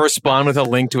respond with a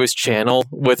link to his channel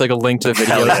with like a link to the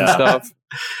videos and stuff.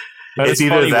 It's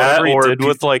either that or he did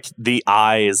with like the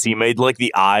eyes. He made like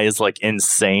the eyes like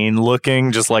insane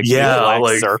looking, just like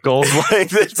black circles.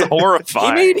 Like it's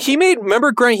horrifying. He made.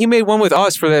 Remember, Grant? He made one with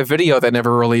us for that video that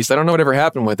never released. I don't know whatever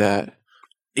happened with that.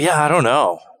 Yeah, I don't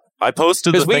know. I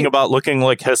posted the thing about looking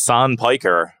like Hassan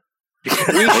Piker.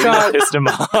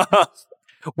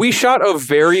 We shot a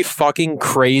very fucking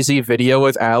crazy video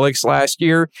with Alex last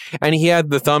year, and he had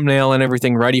the thumbnail and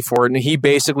everything ready for it, and he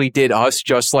basically did us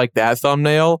just like that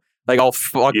thumbnail, like all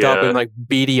fucked up and like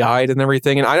beady-eyed and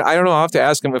everything. And I don't know, I'll have to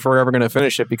ask him if we're ever going to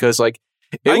finish it, because like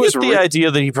I get the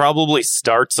idea that he probably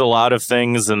starts a lot of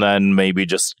things and then maybe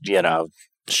just,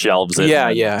 shelves it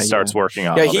and starts working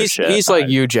on other shit. He's like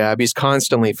you, Jab. He's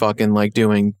constantly fucking like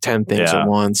doing 10 things at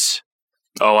once.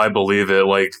 Oh, I believe it.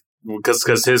 Like,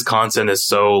 because his content is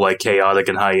so like chaotic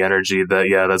and high energy that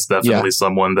that's definitely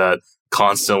someone that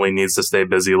constantly needs to stay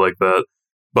busy like that.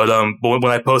 But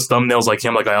when I post thumbnails like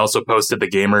him, like I also posted the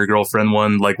gamer girlfriend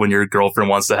one, like when your girlfriend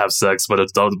wants to have sex, but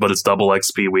it's double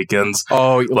XP weekends.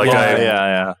 Oh, like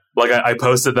I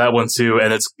posted that one too,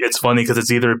 and it's funny because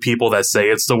it's either people that say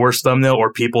it's the worst thumbnail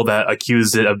or people that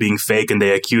accuse it of being fake, and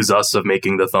they accuse us of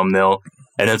making the thumbnail,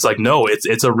 and it's like, no,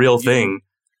 it's a real thing.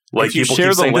 Like, if you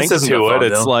share the link to it,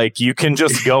 it's like you can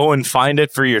just go and find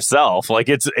it for yourself. Like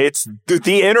it's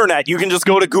the internet. You can just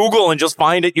go to Google and just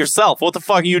find it yourself. What the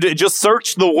fuck are you doing? Just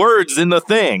search the words in the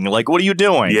thing. Like, what are you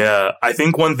doing? Yeah, I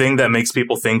think one thing that makes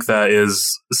people think that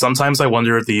is sometimes I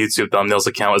wonder if the YouTube thumbnails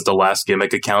account is the last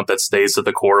gimmick account that stays at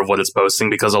the core of what it's posting,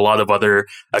 because a lot of other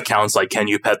accounts like Can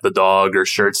You Pet the Dog or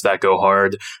Shirts That Go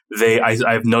Hard,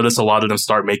 I've noticed a lot of them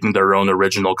start making their own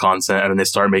original content, and then they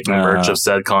start making merch of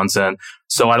said content.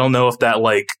 So I don't know if that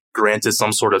like granted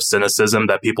some sort of cynicism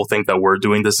that people think that we're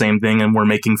doing the same thing and we're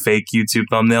making fake YouTube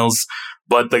thumbnails.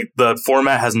 But the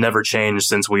format has never changed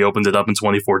since we opened it up in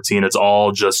 2014. It's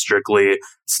all just strictly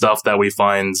stuff that we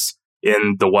find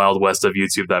in the Wild West of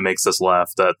YouTube that makes us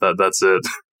laugh. That's it.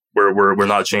 We're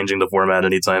not changing the format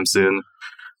anytime soon.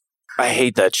 I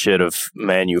hate that shit of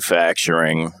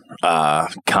manufacturing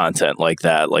content like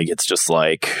that. Like, it's just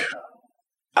like,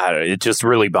 it just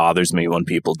really bothers me when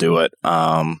people do it.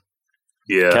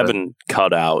 Kevin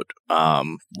cut out.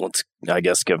 Let's, I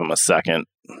guess, give him a second.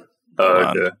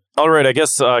 Okay. All right, I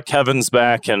guess Kevin's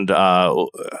back, and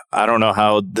I don't know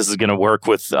how this is going to work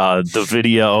with the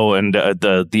video and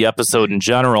the episode in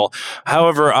general.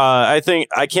 However, I think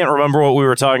I can't remember what we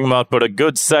were talking about, but a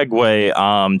good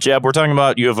segue. Jab, we're talking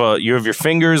about you have your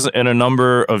fingers in a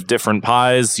number of different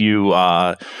pies. You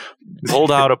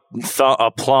pulled out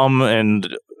a plum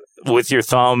and with your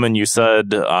thumb, and you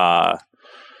said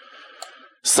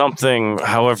something.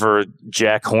 However,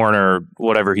 Jack Horner,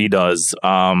 whatever he does.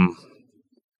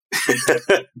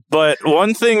 But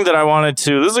one thing that I wanted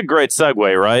to, this is a great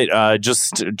segue, right?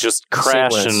 Just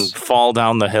crash seamless. And fall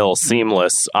down the hill,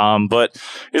 seamless. But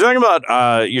you're talking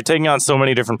about you're taking on so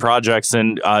many different projects,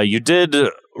 and you did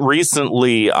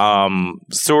recently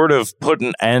sort of put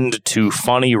an end to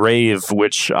Funny Rave,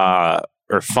 which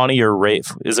or Funnier Rave.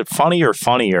 Is it funny or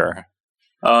funnier?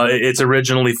 It's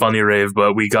originally Funny Rave,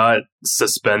 but we got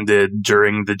suspended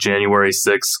during the January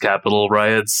 6th Capitol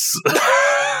riots.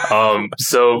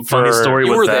 So funny story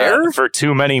with that. You were there? For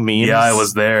too many memes? Yeah, I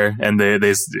was there, and they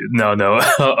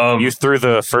no. You threw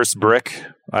the first brick,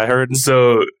 I heard.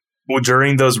 So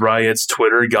during those riots,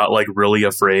 Twitter got like really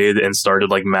afraid and started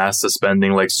like mass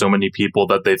suspending like so many people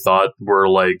that they thought were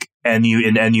like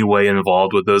in any way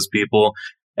involved with those people.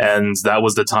 And that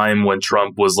was the time when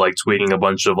Trump was like tweeting a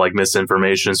bunch of like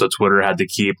misinformation. So Twitter had to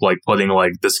keep like putting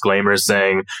like disclaimers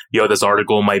saying, yo, this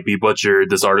article might be butchered.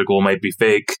 This article might be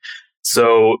fake.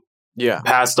 So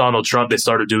past Donald Trump, they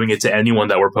started doing it to anyone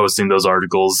that were posting those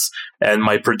articles. And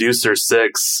my producer,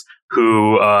 Six,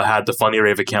 who had the Funny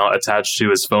Rave account attached to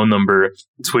his phone number,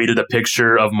 tweeted a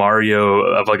picture of Mario,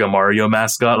 of like a Mario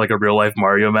mascot, like a real life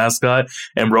Mario mascot,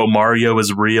 and wrote Mario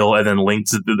is real, and then linked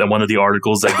to one of the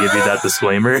articles that give you that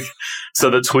disclaimer. So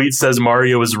the tweet says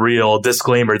Mario is real,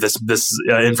 disclaimer, this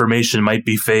information might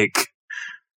be fake.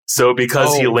 So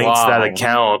because he linked that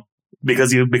account,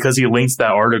 because he linked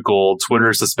that article,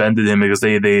 Twitter suspended him because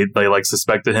they like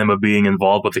suspected him of being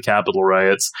involved with the Capitol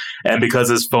riots, and because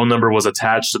his phone number was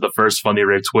attached to the first Funny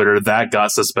Rave Twitter, that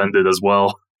got suspended as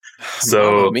well.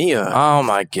 So, oh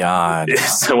my god!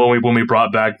 So when we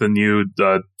brought back the new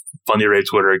Funny Rave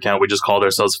Twitter account, we just called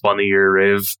ourselves Funny Year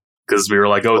Rave because we were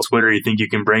like, "Oh, Twitter, you think you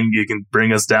can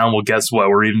bring us down? Well, guess what?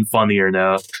 We're even funnier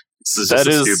now." This is just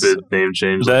a stupid name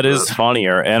change. That is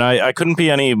funnier. And I couldn't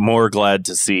be any more glad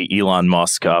to see Elon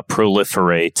Musk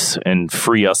proliferate and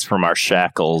free us from our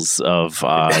shackles of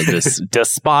this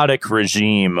despotic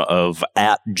regime of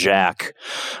 @Jack.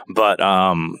 But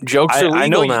jokes are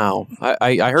legal now.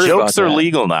 I heard jokes about are that.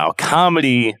 legal now.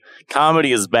 Comedy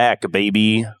is back,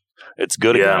 baby. It's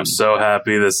good again. I'm so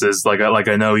happy. This is like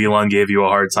I know Elon gave you a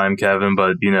hard time, Kevin,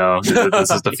 but this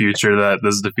is the future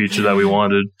that we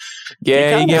wanted.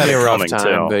 Yeah, he gave me a rough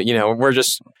time, but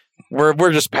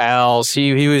we're just pals.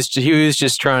 He was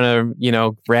just trying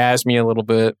to razz me a little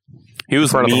bit. He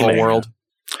was in front of the whole world.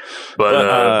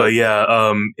 But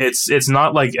yeah, it's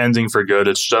not like ending for good.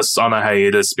 It's just on a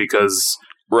hiatus because.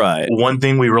 Right. One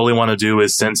thing we really want to do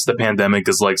is, since the pandemic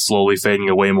is like slowly fading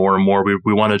away more and more,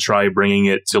 we want to try bringing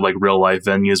it to like real life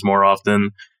venues more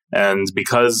often. And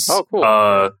because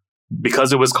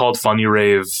it was called Funny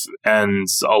Rave, and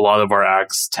a lot of our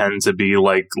acts tend to be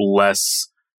like less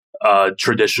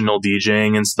traditional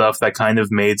DJing and stuff, that kind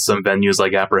of made some venues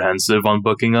like apprehensive on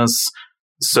booking us.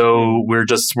 So we're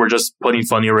just putting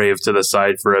Funny Rave to the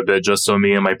side for a bit, just so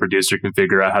me and my producer can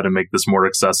figure out how to make this more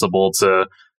accessible to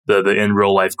the in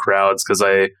real life crowds, because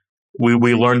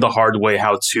we learned the hard way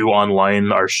how too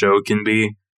online our show can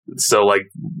be. So like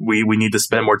we need to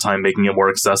spend more time making it more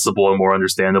accessible and more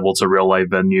understandable to real life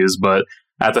venues. But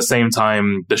at the same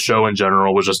time, the show in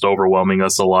general was just overwhelming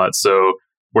us a lot. So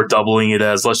we're doubling it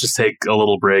as, let's just take a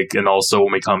little break, and also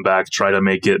when we come back, try to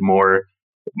make it more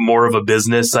of a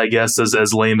business, I guess,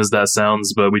 as lame as that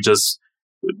sounds. But we just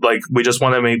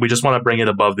want to bring it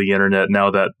above the internet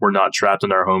now that we're not trapped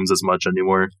in our homes as much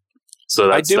anymore. So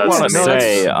I do want to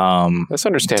say, that's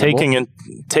understandable.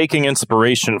 Taking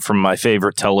inspiration from my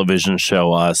favorite television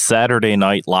show, Saturday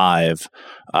Night Live.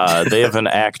 They have an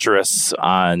actress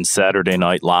on Saturday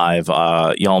Night Live.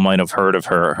 Y'all might have heard of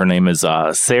her. Her name is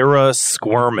Sarah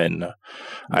Squirman,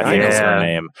 I think is her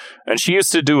name. And she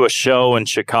used to do a show in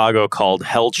Chicago called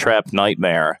Helltrap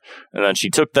Nightmare. And then she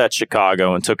took that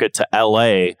Chicago and took it to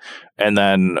L.A. And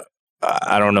then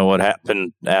I don't know what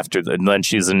happened after that. And then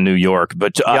she's in New York.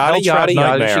 But yada, yada,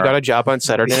 yada. She got a job on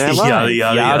Saturday Night Live.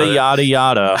 Yada,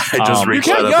 yada. I just reached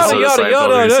you can't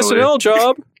yada, an SNL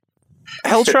job.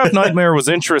 Helltrap Nightmare was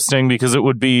interesting because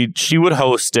she would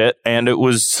host it, and it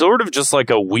was sort of just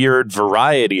like a weird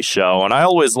variety show. And I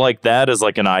always liked that as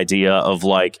like an idea of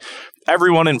like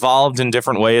everyone involved in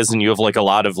different ways, and you have like a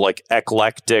lot of like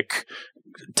eclectic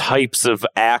types of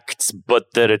acts,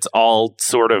 but that it's all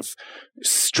sort of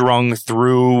strung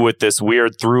through with this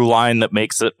weird through line that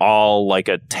makes it all like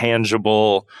a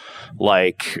tangible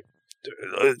like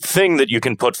thing that you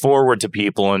can put forward to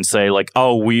people and say like,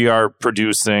 oh, we are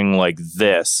producing like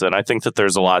this. And I think that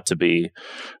there's a lot to be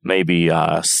maybe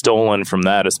stolen from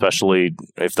that, especially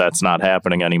if that's not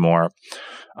happening anymore.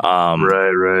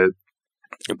 Right.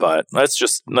 But that's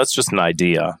just an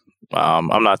idea.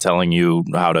 I'm not telling you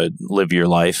how to live your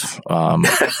life.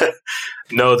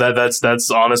 No,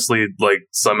 that's honestly like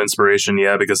some inspiration,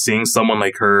 yeah, because seeing someone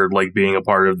like her like being a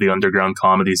part of the underground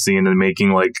comedy scene and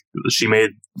making like she made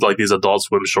like these Adult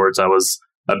Swim shorts. I was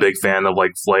a big fan of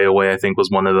like Flayaway, I think was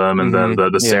one of them, and then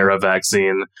the Sarah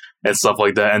vaccine and stuff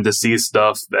like that. And to see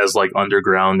stuff as like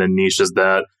underground and niche as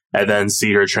that, and then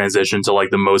see her transition to like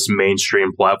the most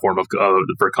mainstream platform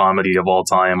for comedy of all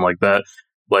time, like that,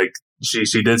 like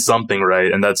she did something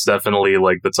right, and that's definitely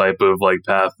like the type of like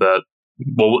path that,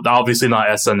 well, obviously not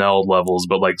SNL levels,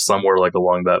 but like somewhere like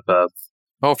along that path.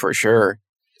 Oh, for sure.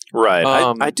 Right.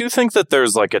 I do think that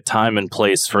there's like a time and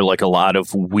place for like a lot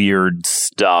of weird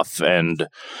stuff, and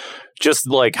just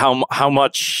like how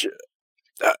much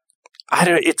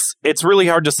it's really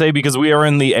hard to say because we are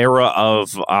in the era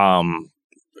of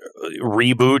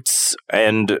reboots,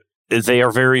 and they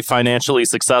are very financially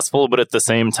successful, but at the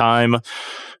same time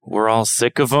we're all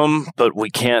sick of them, but we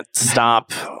can't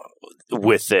stop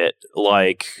with it.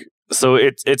 Like, so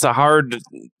it's a hard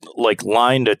like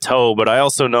line to toe, but I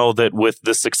also know that with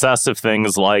the success of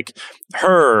things like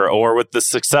her, or with the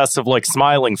success of like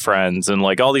Smiling Friends and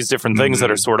like all these different things that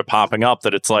are sort of popping up,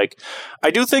 that it's like, I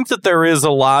do think that there is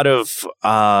a lot of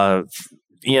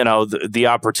the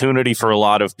opportunity for a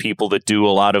lot of people that do a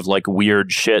lot of like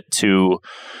weird shit to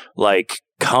like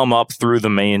come up through the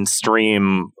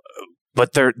mainstream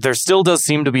But there still does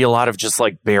seem to be a lot of just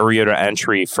like barrier to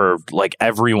entry for like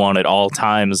everyone at all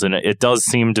times, and it does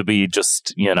seem to be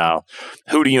just, you know,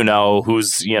 who do you know,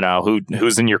 who's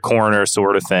in your corner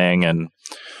sort of thing, and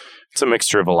it's a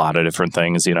mixture of a lot of different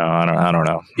things, you know. I don't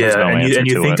know. Yeah, and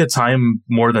you think a time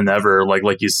more than ever,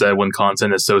 like you said, when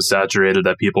content is so saturated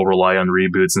that people rely on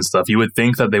reboots and stuff, you would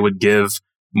think that they would give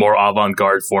more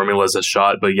avant-garde formulas a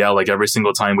shot. But yeah, like every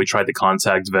single time we tried to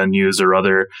contact venues or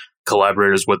other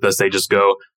collaborators with us, they just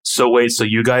go, so wait, so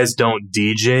you guys don't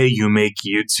DJ, you make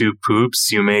YouTube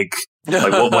poops, you make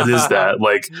like what is that?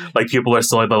 Like people are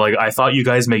still like I thought you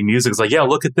guys make music. It's like, yeah,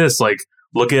 look at this, like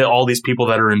look at all these people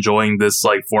that are enjoying this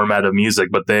like format of music,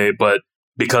 but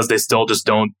because they still just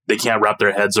they can't wrap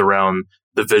their heads around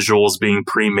the visuals being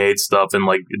pre-made stuff, and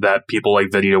like that people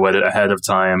like video edit ahead of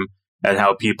time, and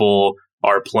how people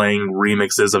are playing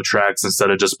remixes of tracks instead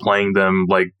of just playing them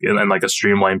like in like a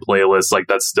streamlined playlist. Like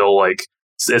that's still like,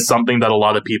 it's something that a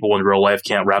lot of people in real life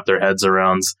can't wrap their heads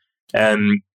around.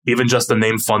 And even just the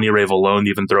name Funny Rave alone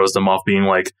even throws them off, being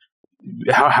like,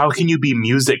 how can you be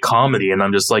music comedy? And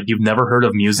I'm just like, you've never heard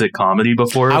of music comedy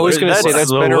before? I was going to say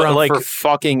that's been around like, for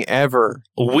fucking ever.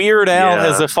 Weird Al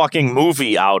has a fucking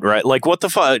movie out, right? Like, what the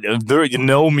fuck? There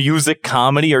no music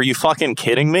comedy? Are you fucking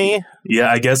kidding me?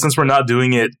 Yeah, I guess since we're not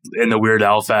doing it in a Weird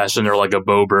Al fashion or like a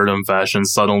Bo Burnham fashion,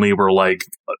 suddenly we're like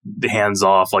hands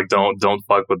off. Like, don't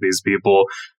fuck with these people.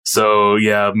 So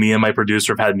yeah, me and my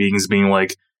producer have had meetings being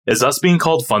like, is us being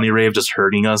called Funny Rave just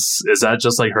hurting us? Is that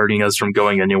just like hurting us from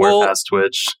going anywhere past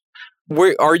Twitch?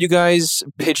 Are you guys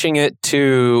pitching it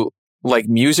to like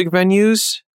music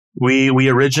venues? We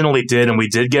originally did, and we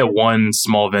did get one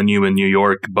small venue in New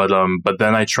York, but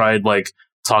then I tried like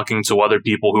talking to other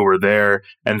people who were there,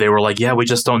 and they were like, yeah, we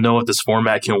just don't know if this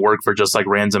format can work for just like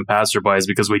random passerbys,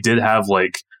 because we did have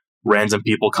like random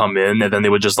people come in and then they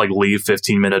would just like leave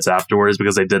 15 minutes afterwards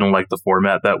because they didn't like the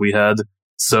format that we had.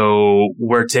 So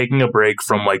we're taking a break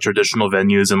from like traditional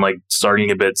venues and like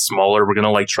starting a bit smaller. We're going to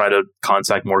like try to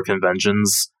contact more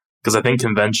conventions, because I think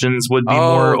conventions would be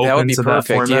more open to that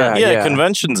format. Yeah,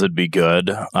 conventions would be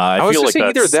good. I feel like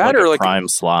that's either that or like a prime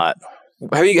slot.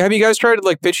 Have you guys tried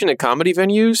like pitching at comedy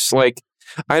venues? Like,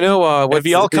 I know. Have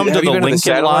you all come to the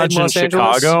Lincoln Lodge in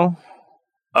Chicago?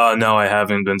 No, I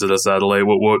haven't been to the Satellite.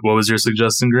 What was your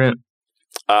suggestion, Grant?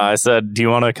 I said, do you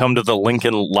want to come to the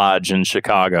Lincoln Lodge in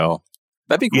Chicago?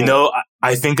 That'd be cool. You know,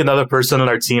 I think another person on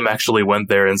our team actually went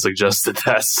there and suggested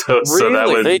that.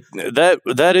 Really?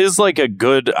 That is like a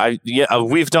good.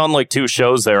 We've done like 2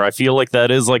 shows there. I feel like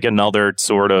that is like another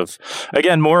sort of,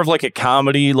 again, more of like a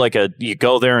comedy, like you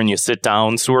go there and you sit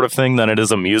down sort of thing than it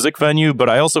is a music venue. But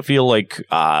I also feel like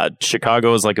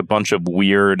Chicago is like a bunch of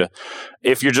weird.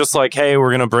 If you're just like, hey,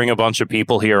 we're gonna bring a bunch of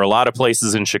people here. A lot of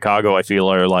places in Chicago, I feel,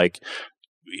 are like,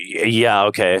 yeah,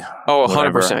 okay. Oh,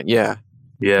 100%, yeah.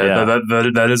 Yeah,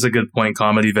 that is a good point.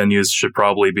 Comedy venues should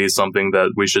probably be something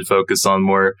that we should focus on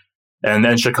more. And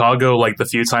then Chicago, like the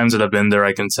few times that I've been there,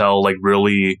 I can tell like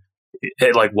really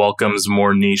it like welcomes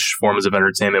more niche forms of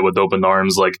entertainment with open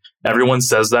arms. Like everyone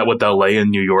says that with LA and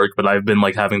New York, but I've been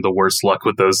like having the worst luck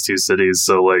with those 2 cities.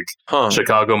 So like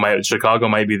Chicago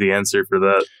might be the answer for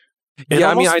that.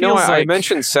 Yeah, I mean, I know I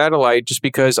mentioned Satellite just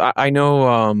because I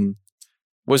know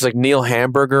was like Neil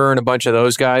Hamburger and a bunch of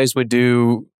those guys would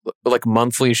do like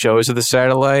monthly shows of the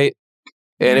Satellite,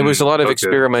 and it was a lot of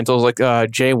experimentals,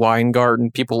 like Jay Weingarten,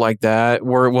 people like that,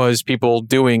 where it was people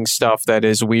doing stuff that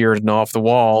is weird and off the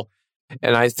wall.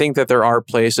 And I think that there are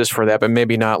places for that, but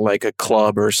maybe not like a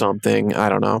club or something. I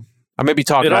don't know. I may be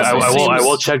talking. I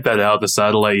will check that out. The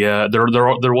Satellite, yeah. There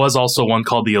was also one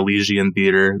called the Elysian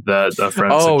Theater that a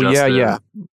friend suggested. Yeah.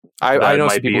 I know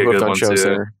some people who have done shows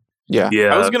there. Yeah.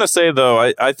 I was going to say, though,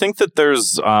 I think that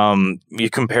there's, you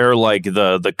compare like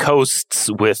the coasts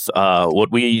with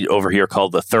what we over here call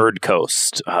the third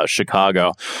coast,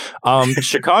 Chicago.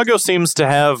 Chicago seems to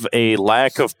have a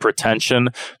lack of pretension.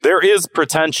 There is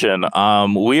pretension.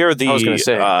 We are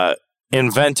the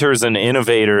inventors and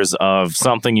innovators of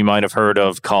something you might have heard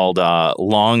of called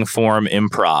long form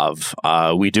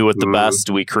improv. We do it the best.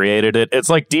 We created it. It's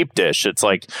like deep dish. It's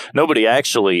like nobody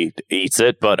actually eats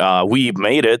it, but we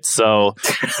made it, so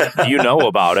you know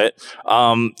about it.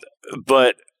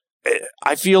 But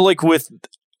I feel like with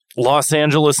Los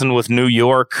Angeles and with New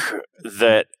York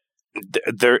that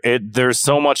there's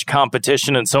so much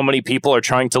competition and so many people are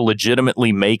trying to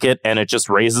legitimately make it, and it just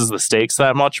raises the stakes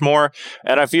that much more.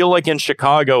 And I feel like in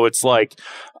Chicago, it's like,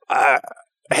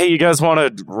 hey, you guys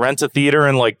want to rent a theater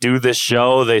and like do this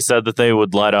show? They said that they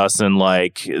would let us, and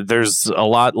like there's a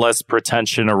lot less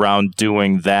pretension around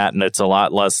doing that, and it's a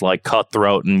lot less like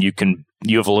cutthroat, and you can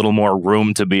you have a little more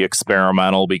room to be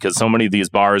experimental, because so many of these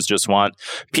bars just want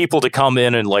people to come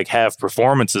in and like have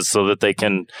performances so that they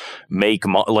can make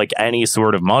like any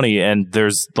sort of money. And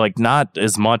there's like not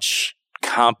as much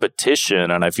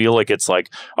competition, and I feel like it's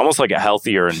like almost like a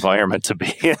healthier environment to be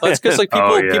in. Well, it's because like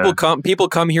people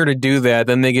come here to do that,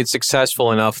 then they get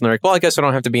successful enough and they're like, well, I guess I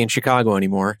don't have to be in Chicago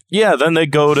anymore. Yeah, then they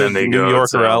go to New York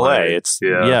or LA. It's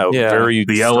very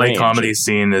the strange. LA comedy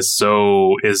scene is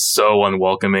so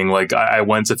unwelcoming. Like I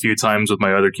went a few times with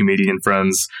my other comedian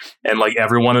friends, and like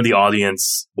everyone in the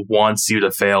audience wants you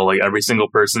to fail. Like every single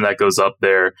person that goes up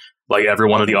there, like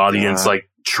everyone in the audience like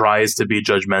tries to be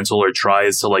judgmental or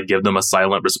tries to like give them a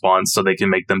silent response so they can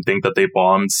make them think that they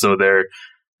bombed. So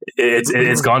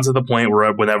it's gone to the point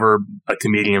where whenever a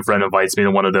comedian friend invites me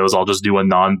to one of those, I'll just do a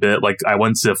non-bit. Like I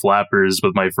went to Flappers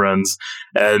with my friends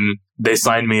and they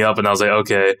signed me up and I was like,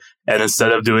 okay. And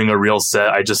instead of doing a real set,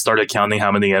 I just started counting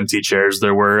how many empty chairs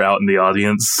there were out in the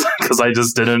audience because I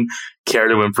just didn't care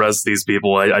to impress these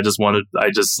people. I just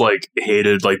like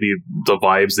hated like the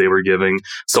vibes they were giving.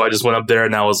 So I just went up there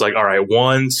and I was like, all right,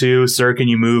 1, 2, sir, can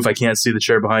you move? I can't see the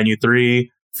chair behind you.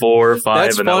 3, 4, 5.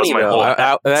 That's and funny, that was my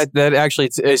whole that actually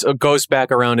it goes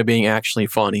back around to being actually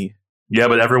funny. Yeah,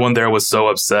 but everyone there was so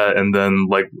upset, and then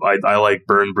like I like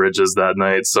burned bridges that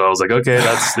night, so I was like, okay,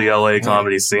 that's the LA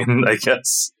comedy scene, I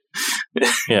guess.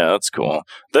 Yeah, that's cool.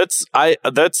 That's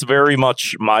very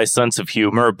much my sense of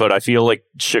humor, but I feel like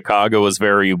Chicago is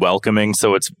very welcoming,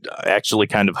 so it's actually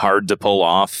kind of hard to pull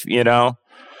off, you know?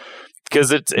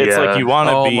 Because it's like you want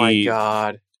to be. Oh my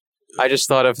god! I just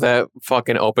thought of that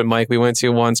fucking open mic we went to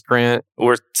once, Grant,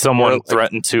 where someone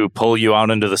threatened to pull you out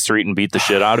into the street and beat the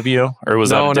shit out of you, or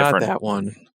was that a different? No, not that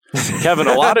one. Kevin,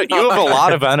 you have a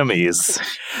lot of enemies.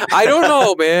 I don't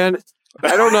know, man.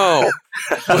 I don't know.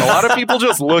 A lot of people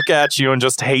just look at you and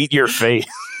just hate your face.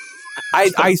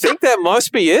 I think that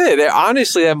must be it.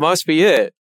 Honestly, that must be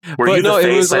it. Were you the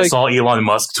face I saw Elon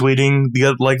Musk tweeting the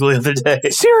other day?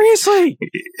 Seriously,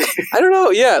 I don't know.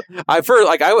 Yeah, I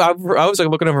was like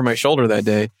looking over my shoulder that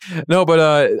day. No,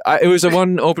 but it was a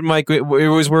one open mic. It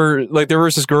was where like there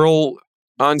was this girl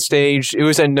on stage. It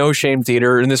was at No Shame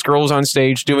Theater, and this girl was on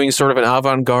stage doing sort of an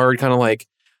avant-garde kind of like.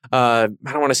 I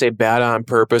don't want to say bad on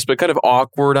purpose, but kind of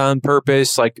awkward on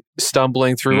purpose, like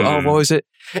stumbling through. Oh, what was it?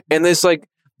 And this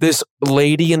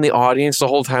lady in the audience the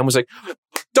whole time was like,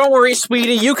 "Don't worry,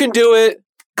 sweetie, you can do it.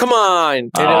 Come on!"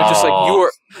 And it was just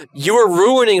like you were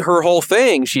ruining her whole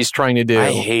thing. She's trying to do.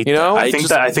 I hate. You know, I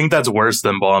think that's worse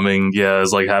than bombing. Yeah,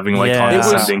 is like having like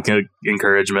condescending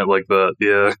encouragement like that.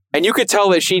 Yeah, and you could tell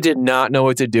that she did not know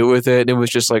what to do with it. It was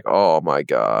just like, oh my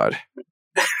god.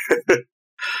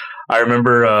 I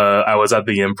remember I was at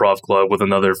the Improv Club with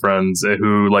another friend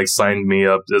who like signed me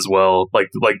up as well. Like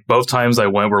both times I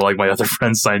went were like my other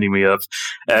friends signing me up,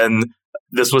 and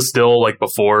this was still like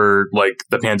before like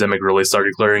the pandemic really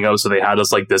started clearing up. So they had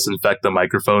us like disinfect the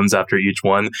microphones after each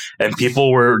one, and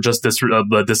people were just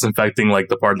disinfecting like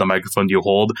the part of the microphone you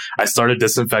hold. I started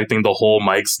disinfecting the whole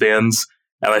mic stands.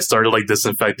 And I started like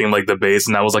disinfecting like the bass,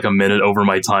 and that was like a minute over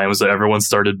my time. So everyone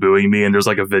started booing me, and there's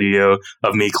like a video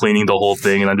of me cleaning the whole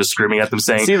thing, and I'm just screaming at them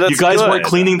saying, "You guys weren't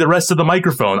cleaning the rest of the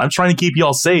microphone. I'm trying to keep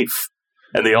y'all safe."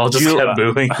 And they all just kept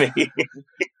booing me.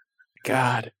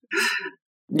 God.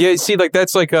 Yeah, see, like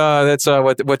that's what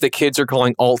the kids are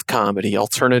calling alt comedy,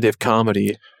 alternative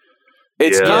comedy.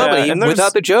 It's comedy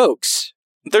without the jokes.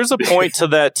 There's a point to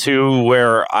that too,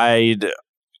 where I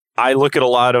look at a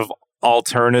lot of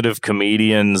alternative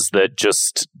comedians that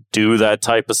just do that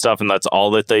type of stuff and that's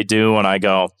all that they do, and I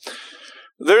go,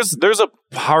 there's a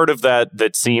part of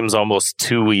that seems almost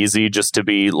too easy just to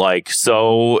be like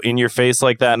so in your face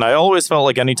like that. And I always felt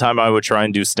like anytime I would try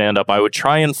and do stand up, I would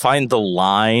try and find the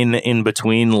line in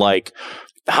between, like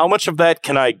how much of that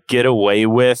can I get away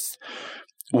with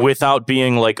without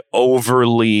being like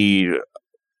overly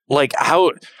like how,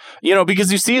 you know,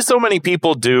 because you see so many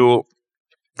people do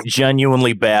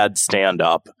genuinely bad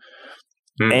stand-up.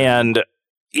 And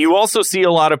you also see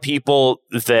a lot of people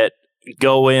that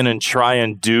go in and try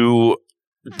and do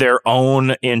their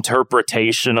own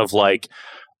interpretation of like,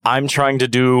 I'm trying to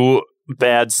do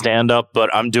bad stand-up,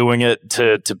 but I'm doing it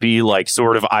to be like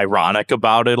sort of ironic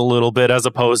about it a little bit, as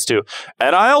opposed to,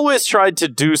 and I always tried to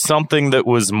do something that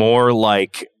was more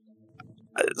like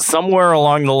somewhere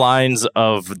along the lines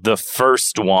of the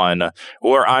first one,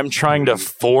 where I'm trying to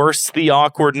force the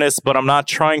awkwardness, but I'm not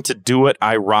trying to do it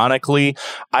ironically.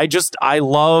 I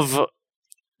love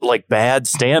like bad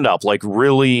stand-up, like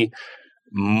really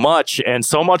much, and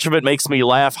so much of it makes me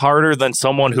laugh harder than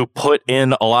someone who put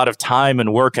in a lot of time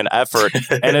and work and effort.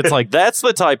 And it's like, that's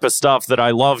the type of stuff that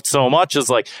I loved so much, is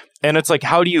like, And it's like,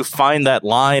 how do you find that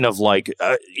line of like,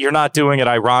 you're not doing it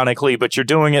ironically, but you're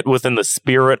doing it within the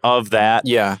spirit of that.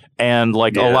 Yeah. And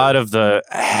like a lot of the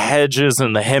hedges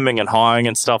and the hemming and hawing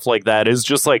and stuff like that is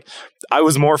just like, I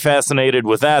was more fascinated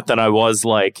with that than I was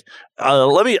like, I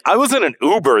was in an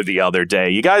Uber the other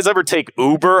day. You guys ever take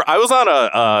Uber? I was on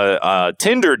a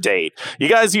Tinder date. You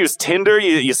guys use Tinder?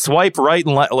 You swipe right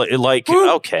and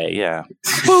okay, yeah.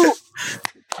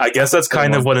 I guess that's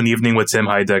kind of what an evening with Tim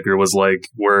Heidecker was like,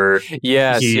 where he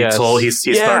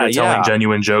started telling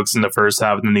genuine jokes in the first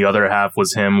half, and then the other half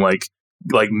was him like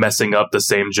messing up the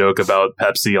same joke about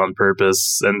Pepsi on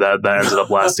purpose, and that ended up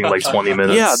lasting like 20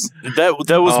 minutes. Yeah,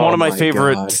 that was one of my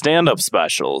favorite stand-up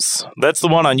specials. That's the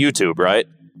one on YouTube, right?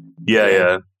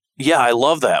 Yeah. Yeah, I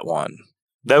love that one.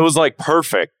 That was like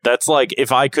perfect. That's like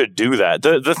if I could do that.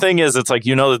 The thing is, it's like,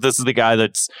 you know that this is the guy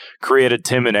that's created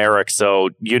Tim and Eric, so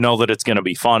you know that it's going to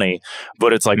be funny.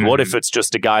 But it's like, what if it's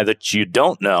just a guy that you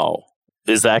don't know?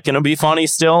 Is that going to be funny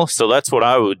still? So that's what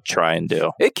I would try and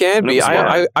do. It can be.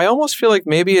 I almost feel like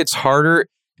maybe it's harder.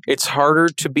 It's harder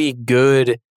to be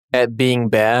good at being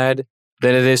bad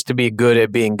than it is to be good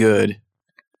at being good.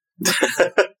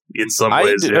 In some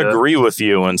ways, I agree with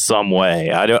you in some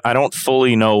way. I don't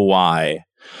fully know why.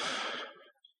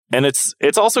 And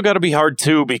it's also got to be hard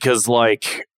too, because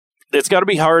like it's got to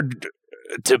be hard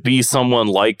to be someone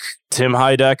like Tim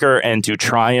Heidecker and to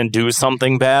try and do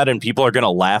something bad, and people are going to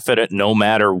laugh at it no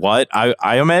matter what.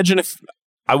 I imagine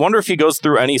I wonder if he goes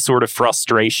through any sort of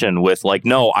frustration with like,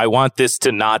 no, I want this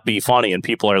to not be funny, and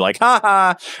people are like, ha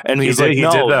ha, and he's like,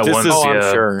 no, did that this once, is. I'm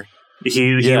sure.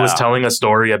 He was telling a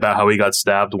story about how he got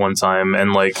stabbed one time,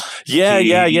 and like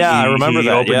I remember he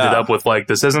that. Opened it up with like,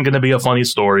 this isn't going to be a funny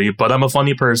story, but I'm a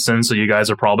funny person, so you guys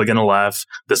are probably going to laugh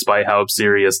despite how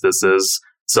serious this is.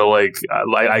 So like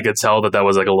I could tell that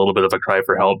was like a little bit of a cry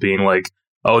for help, being like,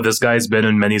 oh, this guy's been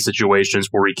in many situations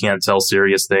where he can't tell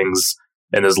serious things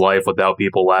in his life without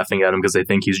people laughing at him because they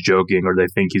think he's joking or they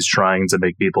think he's trying to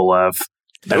make people laugh.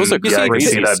 That was a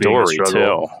crazy story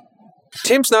too.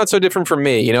 Tim's not so different from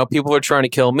me. You know, people are trying to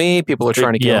kill me. People are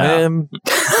trying to kill him.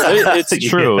 It's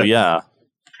true, yeah.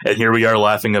 And here we are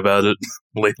laughing about it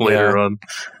later on.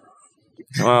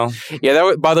 Well,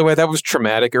 yeah. By the way, that was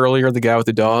traumatic earlier. The guy with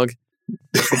the dog.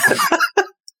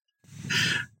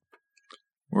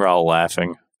 We're all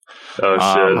laughing. Oh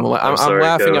shit! I'm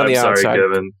laughing Kevin. on the outside,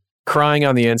 Kevin. crying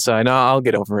on the inside. No, I'll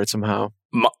get over it somehow.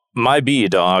 My B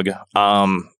dog.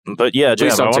 But yeah,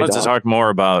 Jeff, I wanted to talk more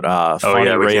about funny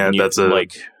rating. That's it.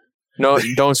 Like, no,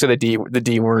 don't say the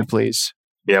D word, please.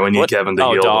 Yeah, we need Kevin to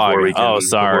heal dog. before we can.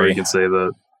 Sorry. Before we can say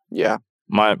that. Yeah,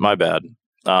 my bad.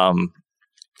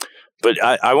 But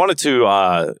I wanted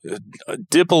to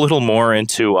dip a little more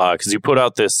into because you put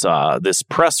out this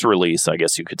press release, I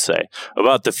guess you could say,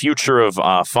 about the future of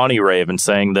Funny Rave, and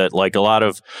saying that like a lot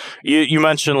of you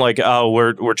mentioned like, oh,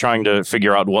 we're trying to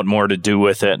figure out what more to do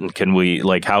with it, and can we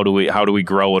like how do we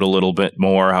grow it a little bit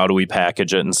more, how do we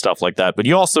package it and stuff like that. But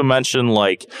you also mentioned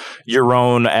like your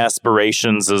own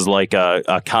aspirations as like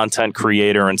a content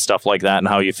creator and stuff like that, and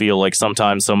how you feel like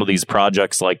sometimes some of these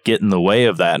projects like get in the way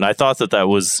of that. And I thought that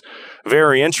was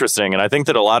very interesting, and I think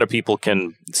that a lot of people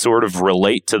can sort of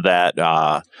relate to that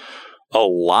a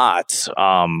lot.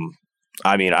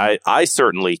 I mean, I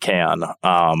certainly can.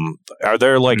 Are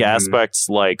there like aspects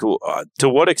like to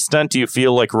what extent do you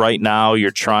feel like right now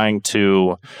you're trying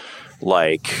to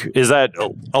like, is that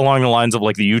along the lines of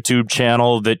like the YouTube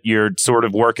channel that you're sort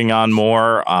of working on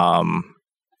more?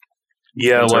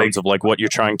 Yeah, in terms of like what you're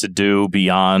trying to do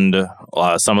beyond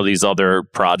some of these other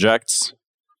projects.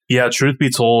 Yeah, truth be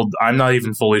told, I'm not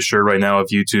even fully sure right now if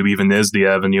YouTube even is the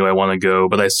avenue I want to go,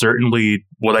 but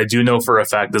what I do know for a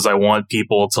fact is I want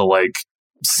people to like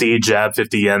see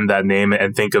Jab50Yen, that name,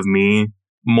 and think of me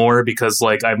more, because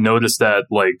like I've noticed that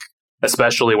like,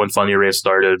 especially when Funny Rave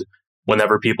started,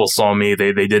 whenever people saw me,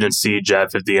 they didn't see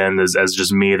Jab50Yen as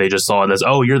just me. They just saw it as,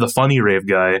 oh, you're the Funny Rave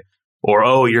guy, or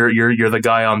oh, you're the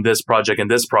guy on this project and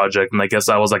this project. And I guess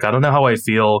I was like, I don't know how I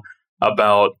feel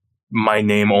about my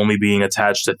name only being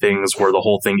attached to things where the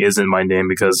whole thing isn't my name,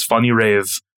 because Funny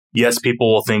Rave, yes,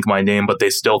 people will think my name, but they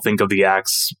still think of the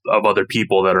acts of other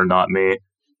people that are not me.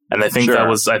 And I think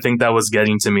that was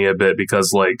getting to me a bit,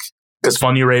 because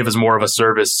Funny Rave is more of a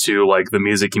service to like the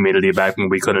music community back when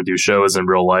we couldn't do shows in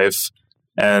real life.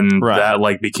 And that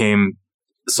like became,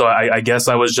 so I guess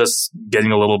I was just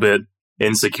getting a little bit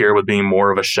insecure with being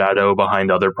more of a shadow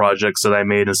behind other projects that I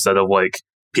made, instead of like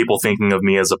people thinking of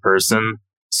me as a person.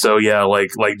 So yeah,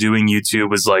 like doing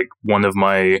YouTube is like one of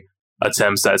my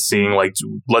attempts at seeing like,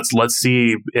 let's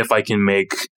see if I can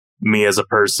make me as a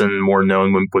person more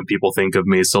known when people think of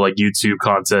me. So like YouTube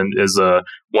content is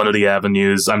one of the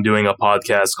avenues. I'm doing a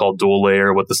podcast called Dual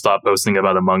Layer with the Stop Posting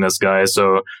About Among Us guy.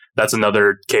 So that's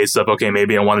another case of, okay,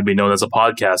 maybe I want to be known as a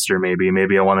podcaster.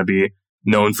 Maybe I want to be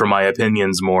known for my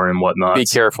opinions more and whatnot. Be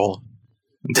careful.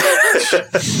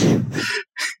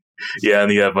 Yeah,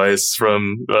 any advice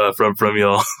from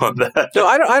y'all on that? No,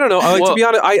 I don't know. Like, to be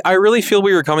honest, I really feel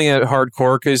we were coming at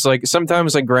hardcore because like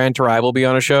sometimes like Grant or I will be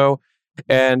on a show,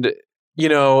 and you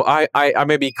know I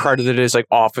may be credited as like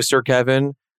Officer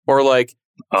Kevin or like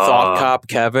Thought Cop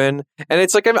Kevin, and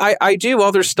it's like I do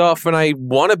other stuff and I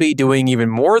want to be doing even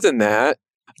more than that,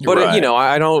 but Right. you know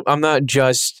I'm not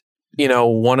just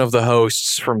one of the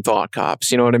hosts from Thought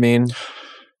Cops. You know what I mean?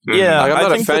 Yeah, Like, I'm I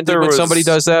not think that offended there when was- somebody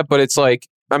does that, but it's like,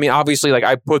 I mean, obviously, like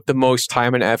I put the most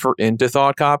time and effort into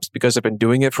Thought Cops because I've been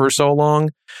doing it for so long.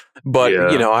 But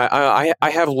Yeah. I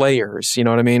have layers. You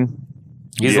know what I mean?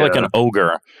 He's Yeah. like an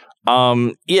ogre.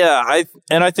 I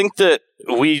think that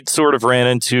we sort of ran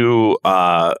into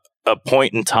a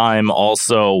point in time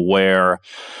also where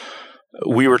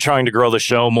we were trying to grow the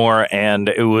show more, and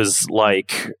it was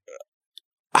like,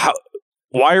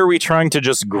 why are we trying to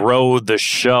just grow the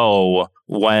show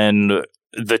when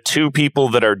the two people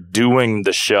that are doing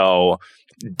the show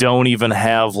don't even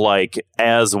have like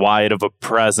as wide of a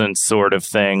presence sort of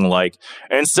thing? Like,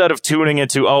 instead of tuning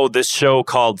into, oh, this show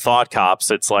called Thought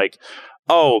Cops, it's like,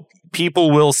 oh,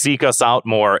 people will seek us out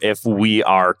more if we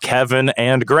are Kevin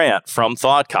and Grant from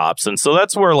Thought Cops. And so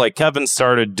that's where like Kevin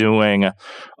started doing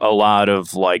a lot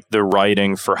of like the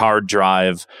writing for Hard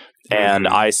Drive. And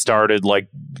I started like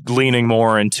leaning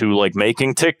more into like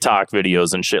making TikTok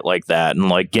videos and shit like that, and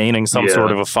like gaining some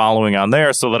sort of a following on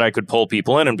there so that I could pull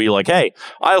people in and be like, hey,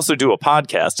 I also do a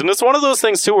podcast. And it's one of those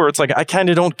things too where it's like I kind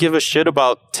of don't give a shit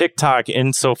about TikTok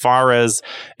insofar as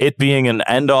it being an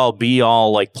end all be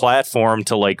all like platform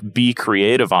to like be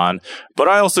creative on, but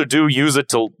I also do use it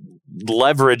to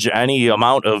leverage any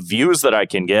amount of views that I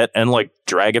can get and like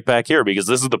drag it back here because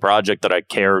this is the project that I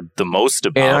care the most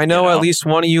about. And I know at least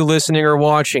one of you listening or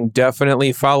watching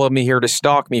definitely followed me here to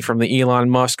stalk me from the Elon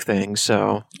Musk thing.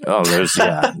 So there's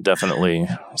definitely.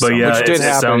 But yeah, which did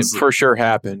happen. sounds, it for sure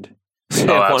happened.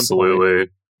 Oh, absolutely.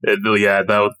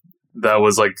 That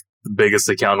was like the biggest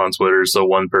account on Twitter, so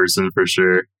one person for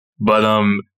sure.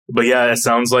 But yeah, it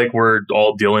sounds like we're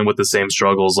all dealing with the same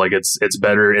struggles. Like it's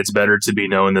better to be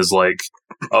known as like,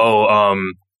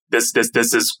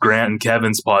 this is Grant and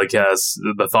Kevin's podcast,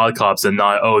 the Thought Cops, and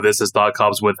not, this is Thought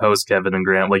Cops with host Kevin and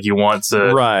Grant. Like you want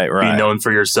to be known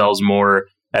for yourselves more,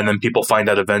 and then people find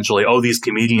out eventually, these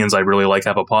comedians I really like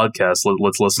have a podcast.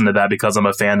 Let's listen to that because I'm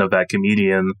a fan of that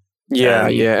comedian. Yeah,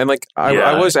 and like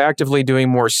I was actively doing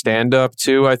more stand up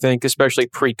too. I think especially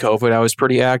pre-COVID, I was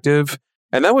pretty active.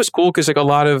 And that was cool because like a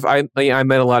lot of I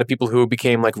met a lot of people who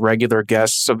became like regular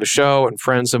guests of the show and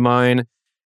friends of mine,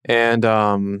 and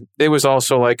it was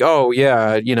also like, check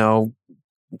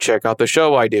out the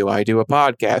show I do a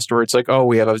podcast, or it's like,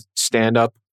 we have a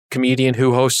stand-up comedian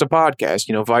who hosts a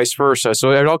podcast, vice versa.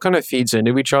 So it all kind of feeds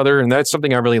into each other, and that's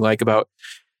something I really like about,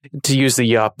 to use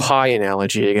the pie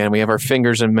analogy again, we have our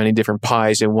fingers in many different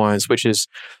pies at once, which is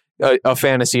a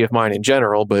fantasy of mine in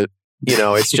general, but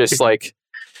it's just like.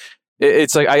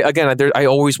 It's like, I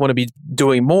always want to be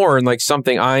doing more. And like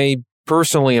something I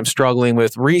personally am struggling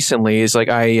with recently is like,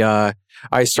 I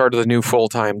started a new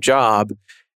full-time job,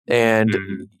 and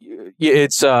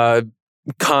it's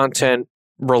content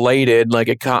related.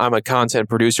 Like I'm a content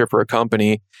producer for a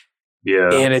company. Yeah.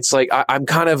 And it's like, I'm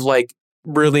kind of like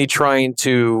really trying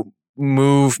to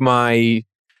move I'm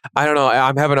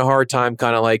having a hard time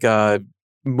kind of like,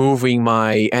 moving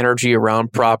my energy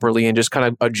around properly and just kind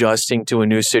of adjusting to a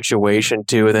new situation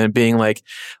too, and then being like,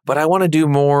 but I want to do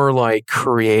more like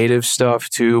creative stuff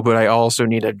too, but I also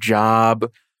need a job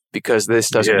because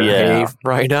this doesn't pay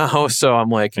right now. So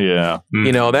I'm like,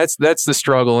 that's the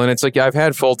struggle. And it's like, I've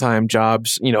had full-time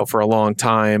jobs, for a long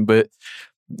time, but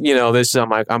this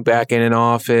I'm back in an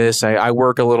office. I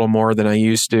work a little more than I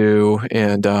used to,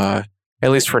 and at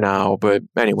least for now. But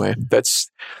anyway, that's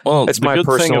my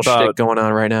personal shtick going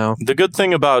on right now. The good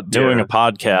thing about doing a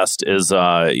podcast is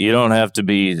you don't have to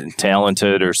be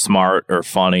talented or smart or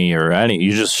funny or any.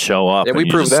 You just show up and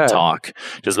you just talk.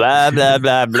 Just blah, blah,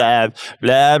 blah, blah,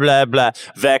 blah, blah, blah.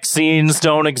 Vaccines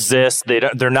don't exist.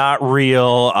 They're not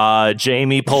real.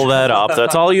 Jamie, pull that up.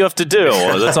 That's all you have to do.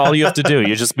 That's all you have to do.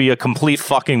 You just be a complete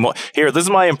fucking... Here, this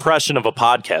is my impression of a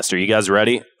podcaster. You guys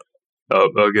ready? Oh,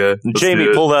 okay.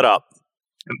 Jamie, pull that up.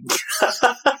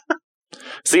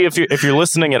 See, if you're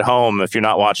listening at home, if you're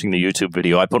not watching the YouTube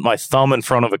video, I put my thumb in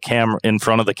front of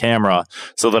the camera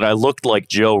so that I looked like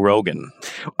Joe Rogan.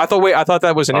 I thought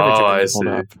that was an image I pulled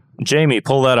up. Jamie,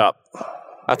 pull that up.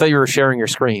 I thought you were sharing your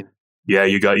screen. Yeah,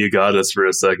 you got us for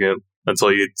a second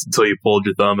until you pulled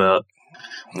your thumb out.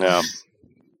 Yeah.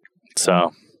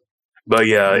 So, but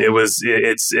yeah,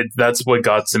 that's what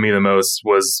got to me the most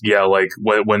was like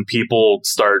when people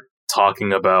start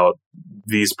talking about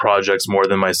these projects more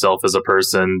than myself as a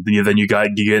person, then you get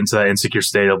into that insecure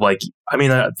state of like, I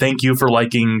mean, thank you for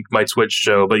liking my Twitch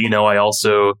show, but I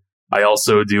also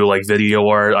do like video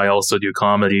art, I also do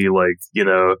comedy, like,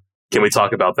 can we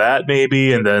talk about that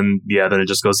maybe? And then it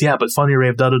just goes, but Funny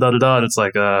Rave, da da da da da. And it's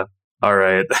like, all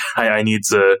right, I need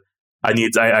to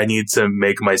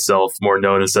make myself more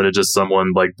known instead of just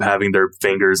someone like having their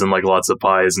fingers in like lots of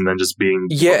pies and then just being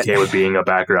okay with being a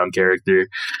background character.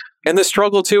 And the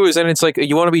struggle too is then it's like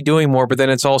you want to be doing more, but then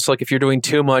it's also like if you're doing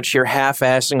too much, you're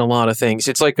half-assing a lot of things.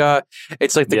 It's like the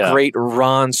great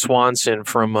Ron Swanson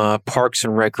from Parks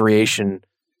and Recreation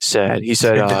said. He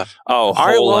said,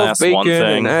 I love bacon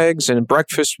and eggs and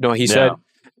breakfast. No, he said,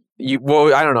 I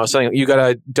don't know, something you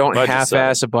don't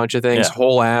half-ass a bunch of things,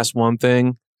 whole ass one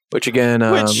thing. Which again,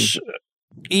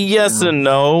 yes and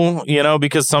no,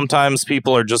 because sometimes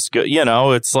people are just good.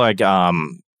 It's like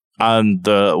on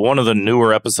one of the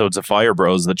newer episodes of Fire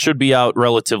Bros that should be out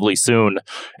relatively soon.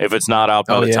 If it's not out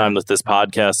by the time that this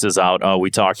podcast is out,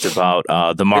 we talked about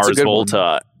the Mars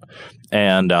Volta.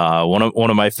 And one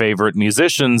of my favorite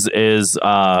musicians is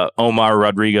Omar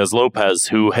Rodriguez Lopez,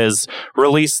 who has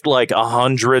released like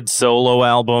 100 solo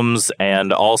albums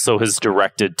and also has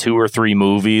directed 2 or 3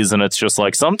 movies. And it's just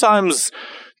like sometimes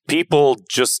people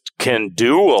just can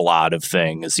do a lot of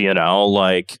things,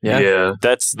 like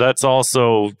that's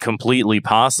also completely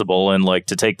possible. And like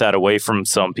to take that away from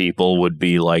some people would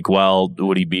be like, well,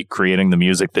 would he be creating the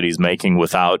music that he's making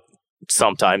without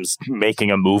sometimes making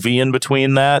a movie in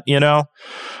between that, but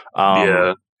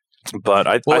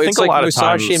I think it's like a lot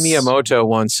Musashi of times Miyamoto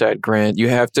once said, Grant, you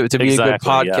have to be a good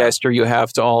podcaster, you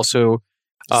have to also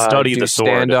study the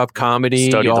stand-up comedy,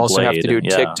 you also have to do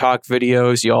TikTok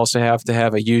videos, you also have to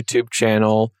have a YouTube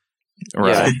channel,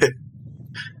 right?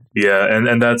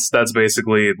 And that's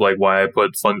basically like why I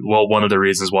put one of the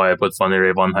reasons why I put Funny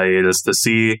Rave on hiatus, to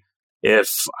see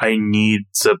if I need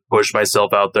to push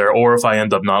myself out there or if I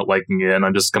end up not liking it and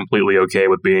I'm just completely okay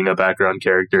with being a background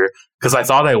character. Because I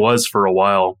thought I was for a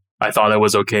while. I thought I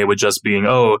was okay with just being,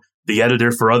 the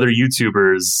editor for other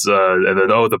YouTubers, and then,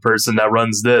 the person that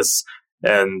runs this.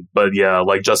 But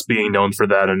like just being known for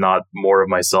that and not more of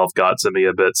myself got to me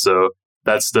a bit. So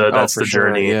that's the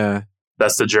journey. Sure, yeah.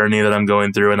 That's the journey that I'm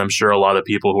going through. And I'm sure a lot of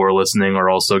people who are listening are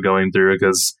also going through it,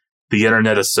 because the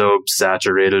internet is so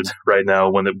saturated right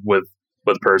now with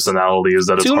personalities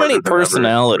that it's too many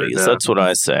personalities. Right, that's what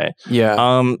I say. Yeah.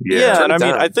 And I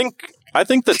mean, I think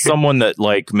that someone that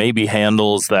like maybe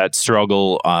handles that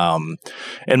struggle,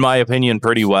 in my opinion,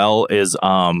 pretty well is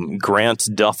Grant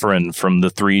Dufferin from the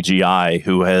 3GI,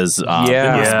 who has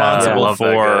been responsible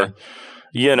for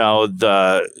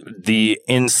the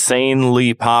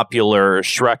insanely popular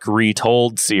Shrek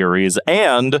Retold series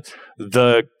and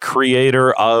the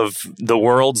creator of the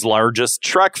world's largest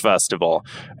Shrek festival.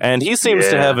 And he seems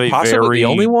to have possibly the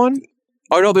only one?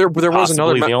 Oh no, there was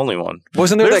another. The only one.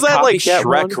 Wasn't there that like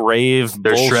Shrek one? Rave?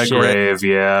 There's bullshit. Shrek Rave.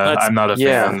 Yeah, I'm not a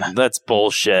fan. That's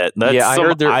bullshit. That's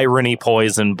some irony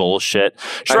poison bullshit.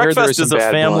 Shrekfest is a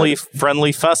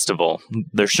family-friendly festival.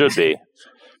 There should be.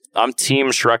 I'm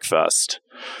Team Shrekfest.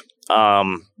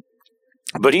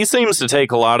 But he seems to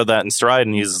take a lot of that in stride,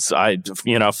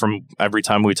 and from every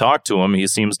time we talk to him, he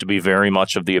seems to be very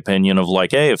much of the opinion of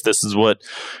like, hey, if this is what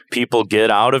people get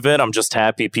out of it, I'm just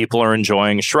happy people are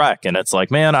enjoying Shrek. And it's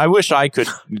like, man, I wish I could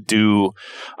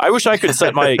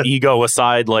set my ego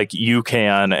aside like you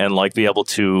can and like be able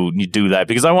to do that,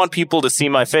 because I want people to see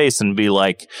my face and be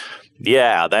like,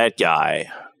 yeah, that guy.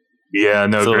 Yeah,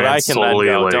 no, so Grant's that I can solely,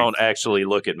 then go, don't actually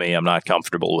look at me. I'm not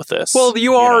comfortable with this. Well,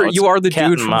 you are the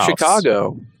dude from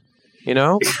Chicago.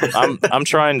 I'm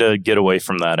trying to get away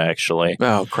from that, actually.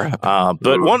 Oh crap!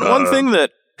 But one thing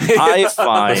that I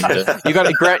find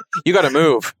you got to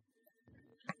move.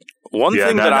 One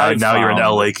thing that I now you're an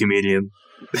LA comedian.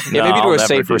 Yeah, maybe to a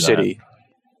safer city.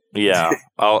 Yeah,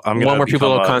 I'm gonna one where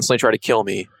people don't constantly try to kill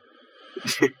me.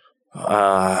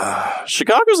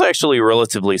 Chicago's actually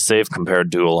relatively safe compared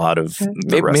to a lot of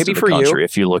the rest of the country.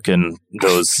 If you look in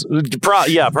those,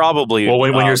 probably. Well,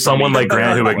 when you're someone like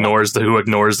Grant who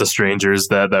ignores the strangers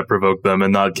that provoke them,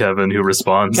 and not Kevin who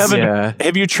responds. Kevin,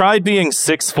 have you tried being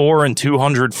 6'4" and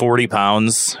 240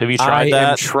 pounds? Have you tried that?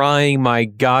 I am trying my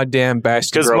goddamn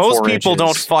best. Because most people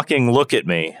don't fucking look at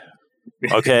me.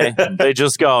 Okay, they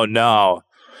just go no,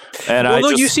 and I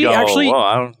just go. Actually, well,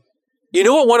 I don't. You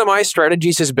know what one of my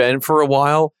strategies has been for a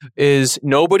while is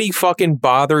nobody fucking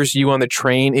bothers you on the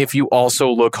train if you also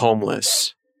look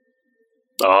homeless.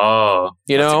 Oh,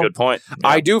 that's a good point. Yeah.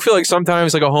 I do feel like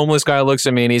sometimes like a homeless guy looks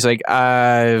at me and he's like,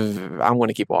 I'm going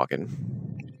to keep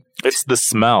walking. It's the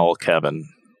smell, Kevin.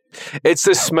 It's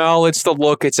the smell. It's the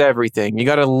look. It's everything. You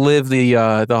got to live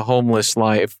the homeless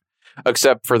life,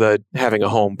 except for the having a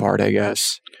home part, I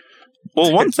guess.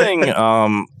 Well, one thing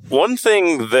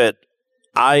that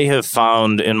I have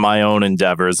found in my own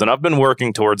endeavors, and I've been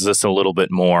working towards this a little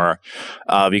bit more,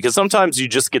 because sometimes you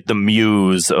just get the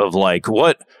muse of like,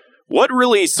 what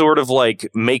really sort of like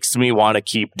makes me want to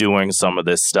keep doing some of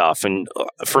this stuff. And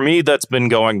for me, that's been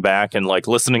going back and like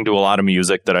listening to a lot of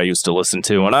music that I used to listen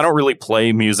to. And I don't really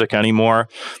play music anymore.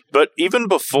 But even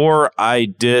before I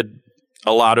did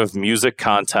a lot of music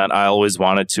content, I always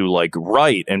wanted to like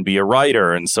write and be a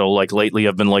writer. And so like lately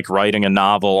I've been like writing a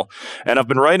novel, and I've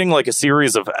been writing like a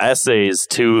series of essays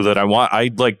too that I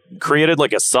like created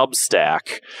like a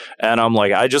Substack. And I'm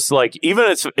like, I just like, even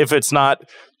if it's not,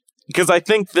 because I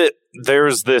think that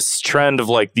there's this trend of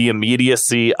like the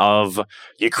immediacy of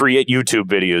you create YouTube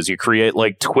videos, you create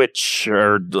like Twitch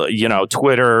or, you know,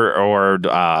 Twitter or,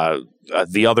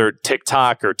 the other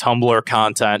TikTok or Tumblr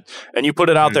content, and you put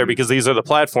it out there because these are the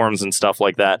platforms and stuff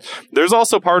like that. There's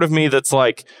also part of me that's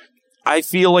like, I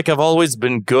feel like I've always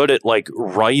been good at like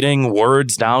writing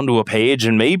words down to a page,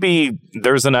 and maybe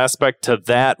there's an aspect to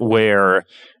that where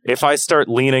if I start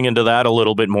leaning into that a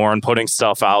little bit more and putting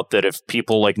stuff out, that if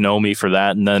people like know me for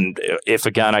that, and then if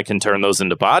again I can turn those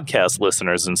into podcast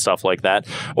listeners and stuff like that,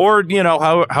 or you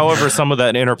know however some of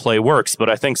that interplay works. But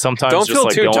I think sometimes don't just feel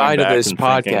like too going tied to back this and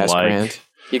podcast, like, Grant.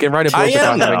 You can write a book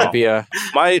without having to be a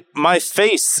my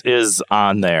face is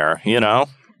on there, you know,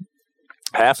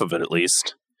 half of it at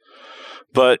least.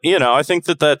 But, you know, I think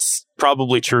that that's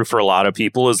probably true for a lot of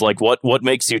people, is like what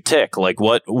makes you tick, like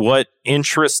what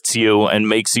interests you and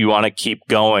makes you want to keep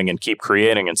going and keep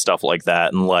creating and stuff like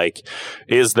that. And like,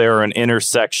 is there an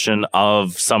intersection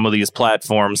of some of these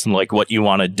platforms and like what you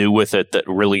want to do with it that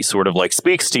really sort of like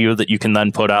speaks to you that you can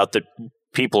then put out that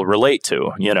people relate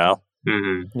to, you know?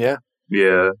 Mm-hmm. Yeah.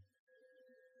 Yeah.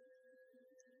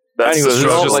 Anyway, this is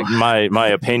just like my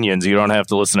opinions. You don't have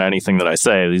to listen to anything that I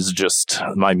say. These are just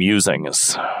my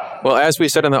musings. Well, as we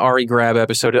said in the Ari Grab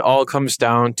episode, it all comes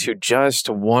down to just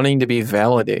wanting to be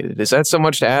validated. Is that so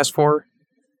much to ask for?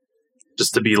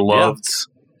 Just to be loved.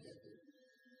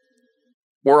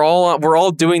 Yeah. We're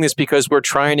all doing this because we're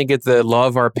trying to get the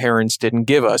love our parents didn't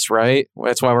give us, right?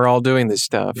 That's why we're all doing this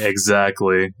stuff.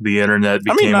 Exactly. The internet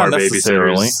became our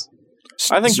babysitters.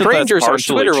 I think strangers on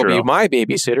Twitter will be my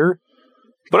babysitter.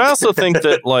 But I also think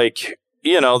that, like,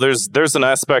 you know, there's an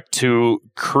aspect to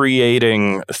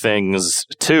creating things,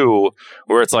 too,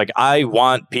 where it's like, I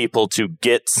want people to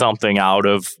get something out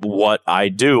of what I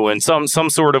do in some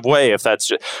sort of way, if that's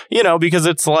just, you know, because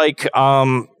it's like,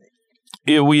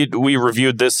 we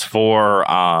reviewed this for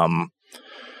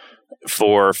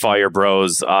Fire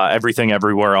Bros, Everything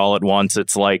Everywhere All at Once.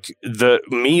 It's like,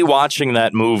 me watching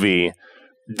that movie,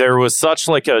 there was such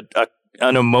like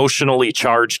an emotionally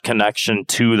charged connection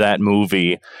to that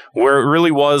movie, where it really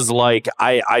was like,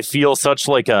 I feel such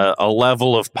like a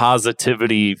level of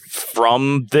positivity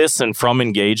from this and from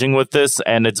engaging with this.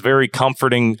 And it's very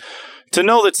comforting to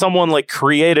know that someone like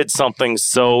created something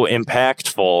so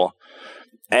impactful,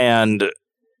 and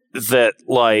that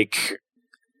like,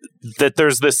 that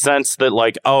there's this sense that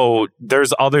like, oh,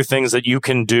 there's other things that you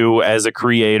can do as a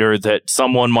creator that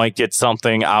someone might get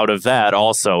something out of that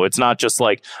also. It's not just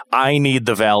like, I need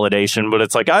the validation, but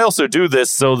it's like, I also do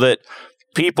this so that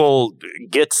people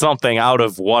get something out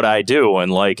of what I do.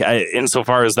 And like,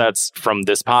 insofar as that's from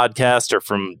this podcast or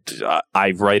from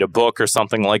I write a book or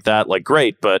something like that, like,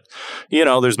 great. But, you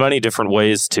know, there's many different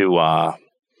ways to,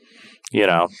 you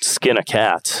know, skin a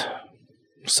cat,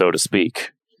 so to speak.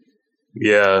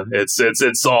 Yeah,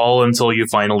 it's all until you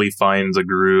finally find a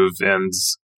groove and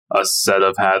a set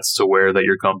of hats to wear that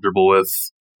you're comfortable with.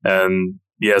 And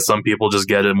yeah, some people just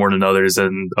get it more than others.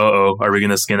 And are we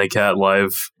gonna skin a cat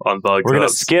live on Thought We're gonna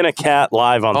skin a cat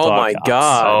live on Thought. Oh my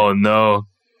god! Oh no,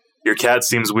 your cat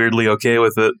seems weirdly okay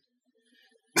with it.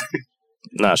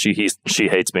 No, she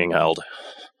hates being held.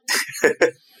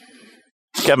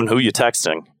 Kevin, who you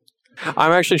texting?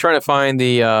 I'm actually trying to find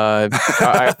the. I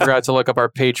forgot to look up our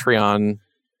Patreon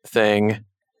thing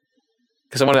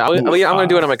because I'm going to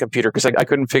do it on my computer because I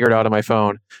couldn't figure it out on my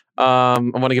phone. I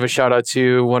want to give a shout out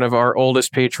to one of our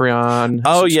oldest Patreon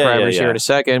subscribers here in a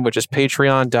second, which is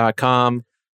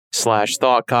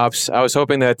patreon.com/thoughtcops. I was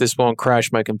hoping that this won't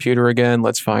crash my computer again.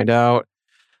 Let's find out.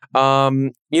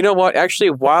 You know what?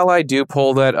 Actually, while I do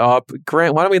pull that up,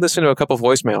 Grant, why don't we listen to a couple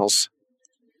voicemails?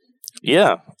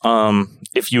 Yeah.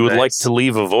 If you would like to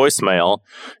leave a voicemail,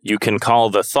 you can call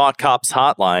the Thought Cops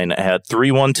hotline at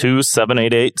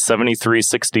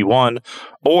 312-788-7361,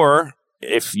 or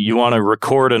if you want to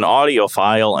record an audio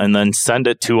file and then send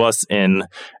it to us in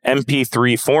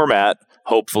MP3 format,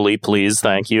 hopefully, please,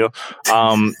 thank you.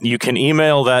 You can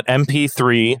email that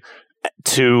MP3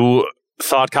 to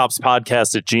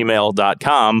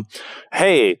thoughtcopspodcast@gmail.com.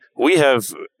 Hey, we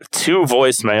have 2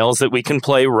 voicemails that we can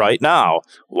play right now.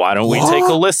 Why don't we take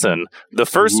a listen? The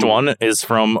first one is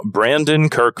from Brandon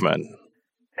Kirkman.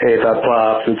 Hey, Thought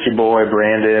Pops, it's your boy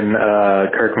Brandon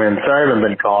Kirkman. Sorry I haven't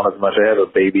been calling as much. I have a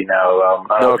baby now.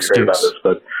 I don't know if you're about this,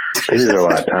 but babies are a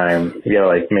lot of time. You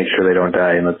gotta make sure they don't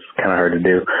die, and that's kind of hard to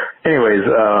do. Anyways,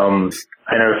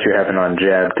 I noticed you're having on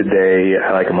Jab today.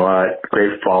 I like him a lot.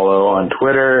 Great follow on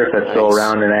Twitter, if that's still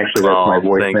around. And actually, that's my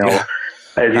voicemail.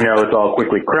 As you know, it's all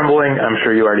quickly crumbling. I'm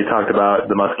sure you already talked about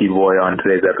the Muskie boy on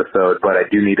today's episode, but I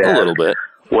do need to ask, a little bit.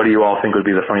 What do you all think would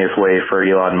be the funniest way for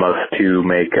Elon Musk to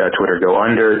make Twitter go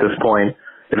under at this point?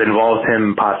 If it involves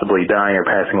him possibly dying or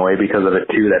passing away because of it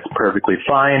too, that's perfectly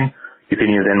fine. You can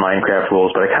use in Minecraft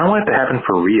rules, but I kind of want it to happen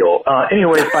for real.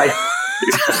 Anyways, bye.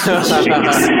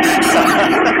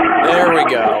 There we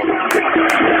go.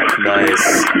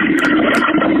 Nice.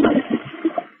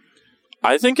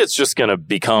 I think it's just going to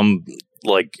become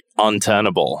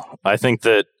untenable. I think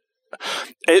that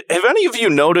have any of you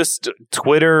noticed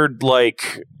Twitter,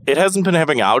 it hasn't been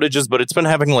having outages, but it's been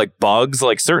having bugs.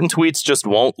 Certain tweets just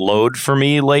won't load for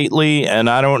me lately, and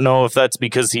I don't know if that's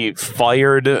because he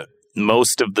fired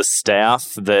most of the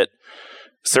staff, that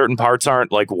certain parts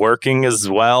aren't working as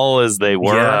well as they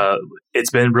were. Yeah,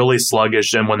 it's been really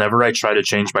sluggish, and whenever I try to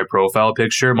change my profile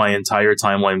picture, my entire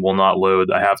timeline will not load.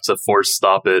 I have to force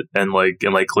stop it and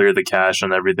clear the cache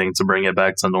and everything to bring it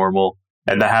back to normal.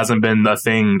 And that hasn't been a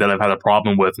thing that I've had a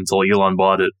problem with until Elon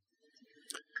bought it.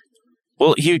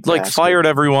 Well, he fired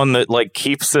everyone that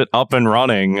keeps it up and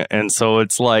running, and so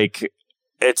it's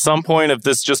at some point, if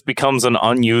this just becomes an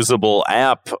unusable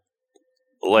app,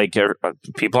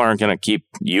 people aren't going to keep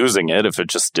using it if it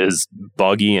just is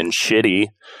buggy and shitty.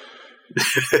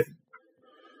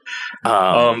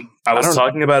 I was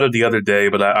talking about it the other day,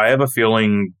 but I have a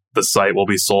feeling the site will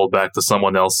be sold back to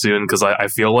someone else soon, because I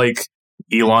feel like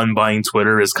Elon buying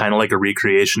Twitter is kind of like a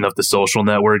recreation of the social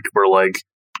network, where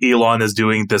Elon is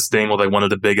doing this thing with one of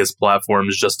the biggest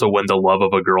platforms just to win the love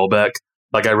of a girl back.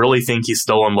 I really think he's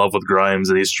still in love with Grimes,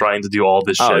 and he's trying to do all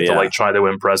this shit to try to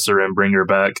impress her and bring her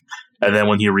back. And then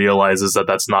when he realizes that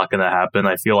that's not going to happen,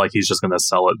 I feel like he's just going to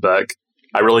sell it back.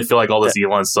 I really feel like all this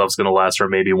Elon stuff's going to last for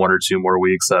maybe 1 or 2 more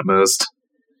weeks at most.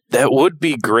 That would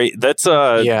be great. That's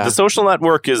the social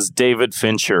network is David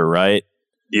Fincher, right?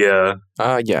 Yeah.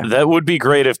 Yeah. That would be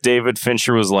great if David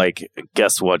Fincher was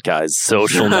guess what, guys?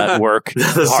 Social Network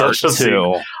Part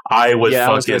 2. I would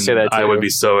I would be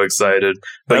so excited.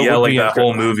 But that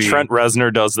whole movie. Trent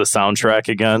Reznor does the soundtrack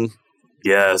again.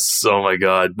 Yes. Oh my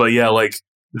God. But yeah,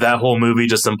 that whole movie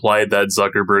just implied that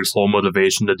Zuckerberg's whole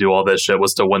motivation to do all that shit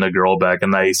was to win a girl back.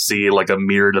 And I see a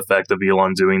mirrored effect of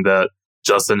Elon doing that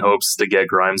just in hopes to get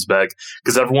Grimes back.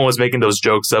 Because everyone was making those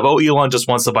jokes of, Elon just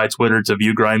wants to buy Twitter to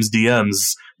view Grimes'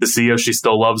 DMs to see if she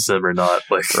still loves him or not.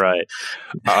 Right.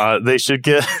 They should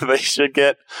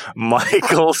get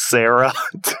Michael Cera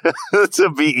to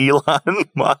be Elon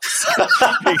Musk,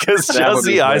 because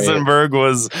Jesse Eisenberg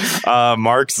was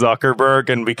Mark Zuckerberg,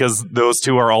 and because those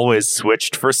two are always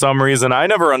switched for some reason. I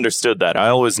never understood that. I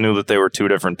always knew that they were 2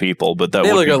 different people, but that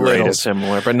they would look be great. A little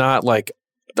similar, but not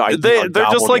they're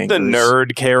just the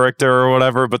nerd character or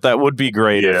whatever, but that would be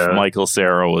great if Michael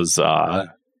Cera was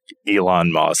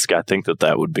Elon Musk. I think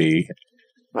that would be.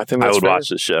 I would watch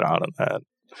the shit out of that.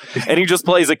 And he just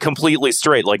plays it completely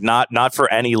straight, not for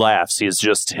any laughs. He's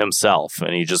just himself,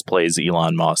 and he just plays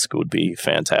Elon Musk. Would be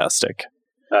fantastic.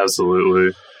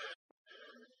 Absolutely.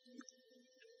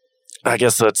 I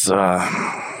guess that's all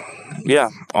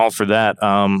for that.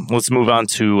 Let's move on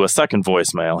to a second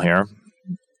voicemail here.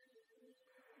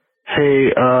 Hey,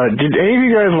 did any of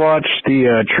you guys watch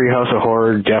the Treehouse of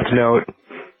Horror Death Note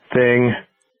thing?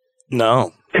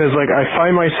 No. Because, I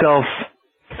find myself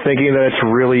thinking that it's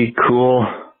really cool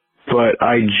but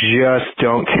I just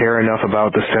don't care enough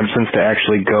about The Simpsons to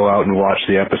actually go out and watch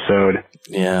the episode.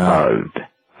 Yeah.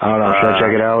 I don't know. Should I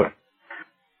check it out?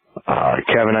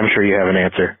 Kevin, I'm sure you have an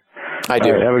answer. I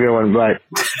do. Have a good one. Bye.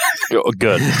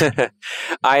 Good.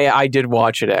 I did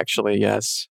watch it, actually,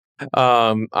 yes.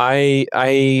 I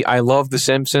love The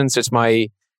Simpsons. It's my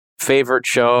favorite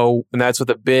show, and that's with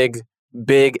a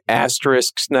big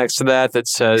asterisk next to that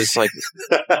says, like,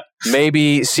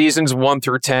 maybe seasons 1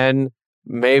 through 10,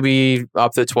 maybe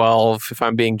up to 12 if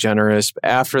I'm being generous.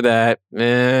 After that,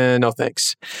 no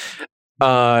thanks.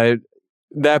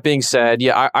 That being said,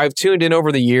 yeah, I've tuned in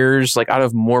over the years, like out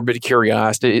of morbid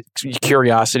curiosity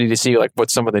to see like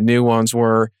what some of the new ones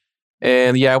were.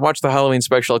 And yeah, I watched the Halloween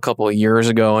special a couple of years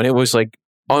ago, and it was like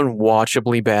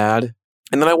unwatchably bad.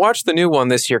 And then I watched the new one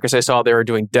this year because I saw they were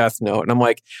doing Death Note, and I'm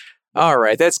like, all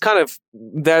right, that's kind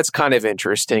of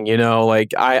interesting, you know.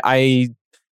 Like I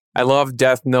love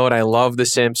Death Note, I love The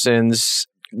Simpsons.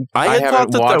 I had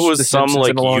thought that was some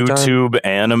like YouTube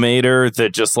animator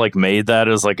that just like made that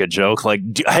as like a joke. Like,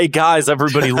 hey guys,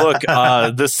 everybody look,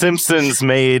 The Simpsons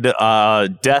made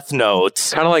Death Note.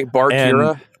 Kind of like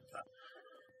Barkira.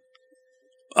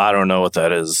 I don't know what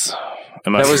that is.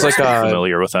 Am I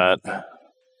familiar with that?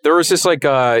 There was this like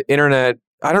internet.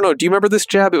 I don't know. Do you remember this,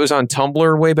 Jab? It was on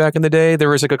Tumblr way back in the day. There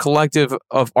was like a collective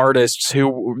of artists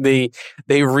who they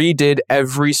redid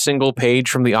every single page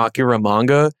from the Akira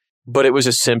manga, but it was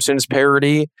a Simpsons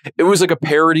parody. It was like a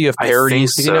parody of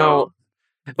parodies. I think so. You know,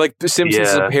 like The Simpsons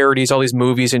is a parodies, all these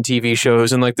movies and TV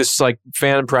shows, and like this like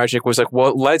fan project was like,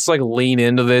 well, let's like lean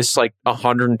into this like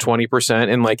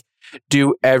 120% and like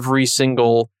do every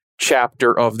single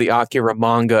chapter of the Akira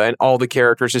manga, and all the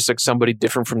characters just like somebody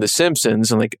different from The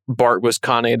Simpsons, and like Bart was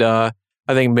Kaneda,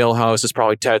 I think Milhouse is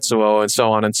probably Tetsuo, and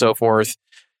so on and so forth.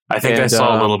 I think I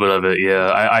saw a little bit of it.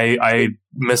 Yeah, I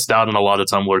missed out on a lot of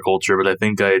Tumblr culture, but I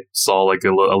think I saw like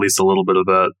at least a little bit of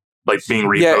that, like being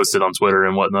reposted on Twitter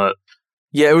and whatnot.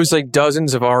 Yeah, it was like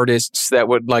dozens of artists that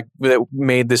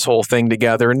made this whole thing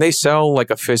together, and they sell like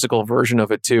a physical version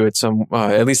of it too.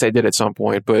 At least they did at some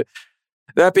point. But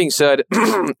that being said,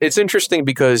 it's interesting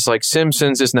because like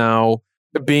Simpsons is now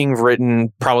being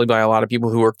written probably by a lot of people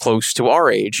who are close to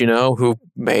our age, you know, who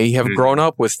may have grown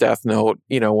up with Death Note,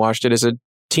 you know, watched it as a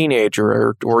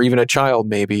teenager or even a child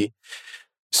maybe.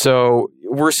 So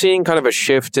we're seeing kind of a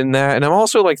shift in that. And I'm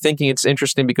also like thinking it's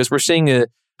interesting because we're seeing a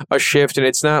shift, and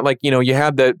it's not like, you know, you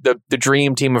had the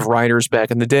dream team of writers back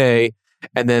in the day,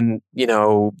 and then, you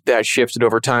know, that shifted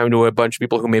over time to a bunch of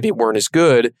people who maybe weren't as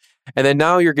good. And then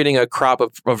now you're getting a crop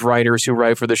of writers who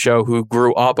write for the show who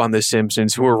grew up on The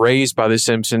Simpsons, who were raised by The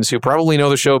Simpsons, who probably know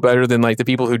the show better than like the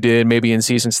people who did maybe in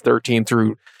seasons 13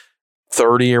 through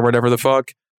 30 or whatever the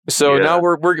fuck. So now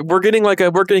we're getting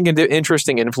an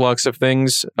interesting influx of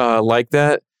things like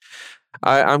that.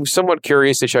 I'm somewhat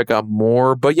curious to check out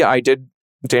more, but yeah, I did.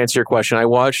 To answer your question, I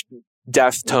watched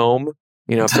Death Tome,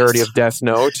 you know, parody of Death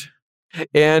Note,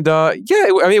 and I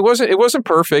mean, it wasn't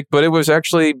perfect, but it was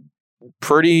actually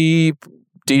pretty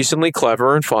decently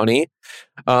clever and funny.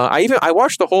 I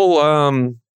watched the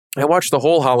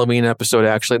whole Halloween episode.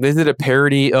 Actually, they did a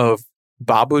parody of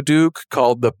Babadook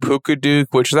called the Pookadook,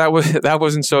 which that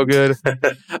wasn't so good.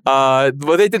 But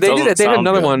they had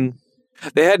another one.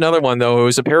 They had another one, though. It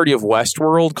was a parody of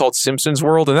Westworld called Simpsons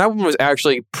World, and that one was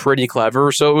actually pretty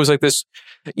clever. So it was like this,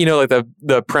 you know, like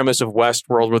the premise of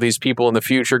Westworld, where these people in the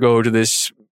future go to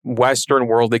this Western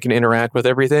world they can interact with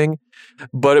everything.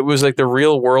 But it was like the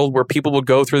real world where people would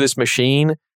go through this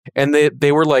machine, and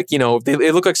they were like, you know,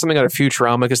 it looked like something out of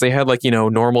Futurama because they had like, you know,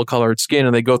 normal colored skin,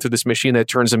 and they go through this machine that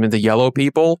turns them into yellow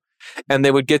people. And they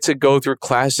would get to go through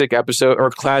classic episode or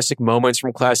classic moments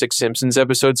from classic Simpsons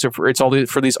episodes. So it's all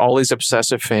these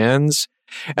obsessive fans,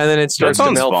 and then it starts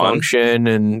to malfunction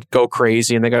and go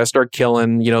crazy, and they got to start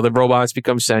killing. You know, the robots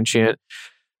become sentient.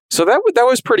 So that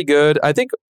was pretty good. I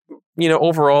think, you know,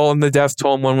 overall, and the Death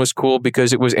Tome one was cool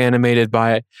because it was animated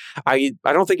by. I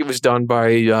don't think it was done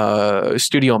by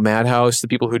Studio Madhouse, the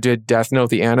people who did Death Note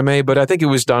the anime, but I think it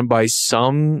was done by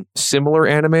some similar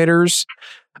animators.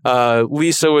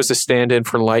 Lisa was a stand-in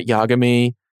for Light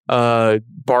Yagami.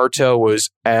 Barto was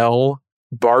L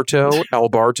Barto,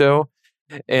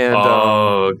 and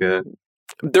okay.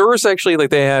 There was actually like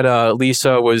they had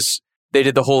they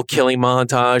did the whole killing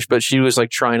montage, but she was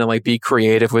like trying to like be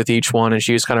creative with each one, and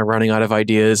she was kind of running out of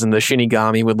ideas, and the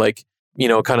Shinigami would like, you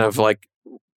know, kind of like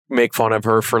make fun of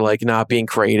her for like not being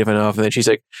creative enough, and then she's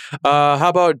like, how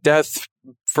about death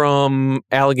from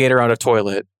alligator out of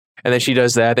toilet? And then she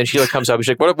does that. Then she like comes up. She's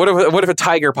like, "What if a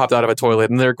tiger popped out of a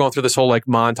toilet?" And they're going through this whole like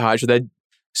montage of that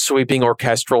sweeping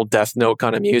orchestral Death Note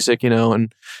kind of music, you know.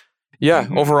 And Yeah,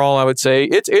 overall, I would say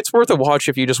it's worth a watch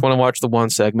if you just want to watch the one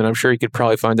segment. I'm sure you could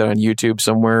probably find it on YouTube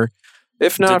somewhere.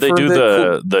 If not, did they do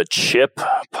the chip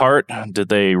part? Did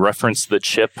they reference the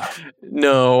chip?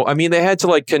 No, I mean they had to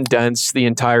like condense the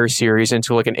entire series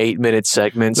into like an 8-minute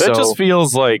segment. That just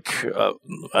feels like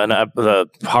the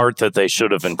part that they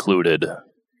should have included.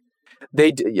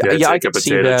 I could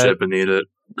see that. Chip and eat it.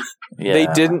 Yeah.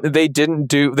 They didn't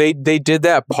do. They did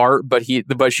that part, but she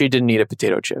didn't eat a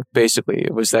potato chip. Basically,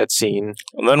 it was that scene.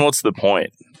 Well, then what's the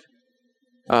point?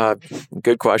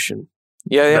 Good question.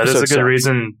 Yeah, that is a good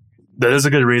reason. That is a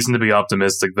good reason to be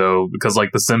optimistic, though, because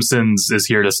like The Simpsons is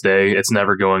here to stay. It's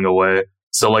never going away.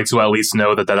 So like to at least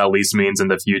know that at least means in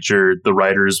the future the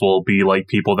writers will be like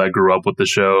people that grew up with the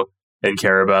show and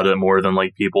care about it more than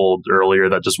like people earlier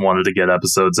that just wanted to get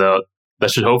episodes out. That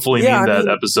should hopefully mean that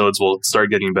episodes will start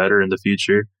getting better in the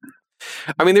future.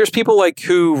 I mean, there's people like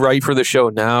who write for the show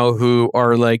now who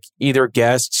are like either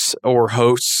guests or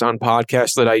hosts on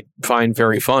podcasts that I find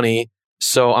very funny.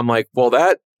 So I'm like, well,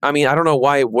 I don't know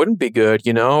why it wouldn't be good.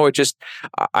 You know,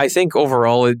 I think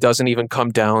overall it doesn't even come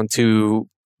down to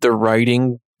the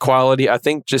writing quality. I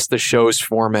think just the show's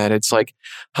format. It's like,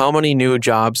 how many new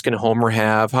jobs can Homer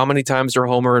have? How many times are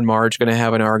Homer and Marge going to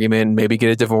have an argument, maybe get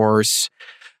a divorce?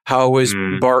 How is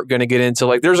Bart going to get into,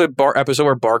 like, there's a Bart episode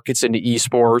where Bart gets into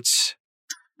esports.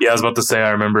 Yeah, I was about to say, I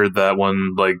remember that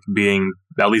one, like, being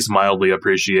at least mildly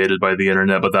appreciated by the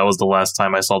internet, but that was the last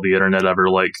time I saw the internet ever,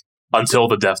 like, until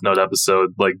the Death Note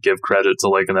episode, like, give credit to,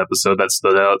 like, an episode that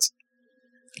stood out.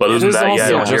 But other than that, I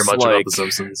don't hear much about The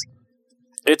Simpsons.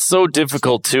 It's so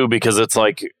difficult, too, because it's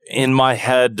like, in my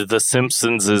head, The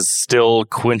Simpsons is still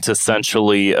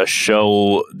quintessentially a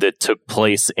show that took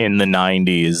place in the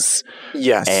 90s.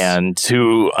 Yes. And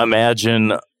to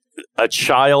imagine a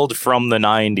child from the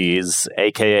 90s,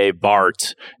 a.k.a.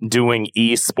 Bart, doing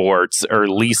esports, or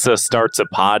Lisa starts a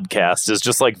podcast is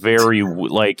just like very,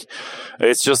 like,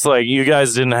 it's just like, you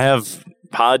guys didn't have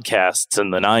podcasts in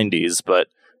the 90s, but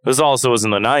this also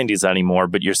isn't the 90s anymore,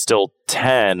 but you're still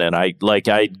 10, and I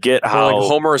get how like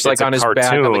Homer's like on his cartoon,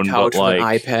 back on the couch with like, an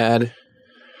iPad.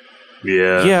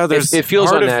 Yeah, there's it feels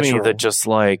part unnatural. of me that just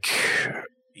like,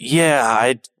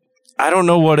 I don't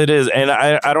know what it is, and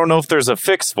I don't know if there's a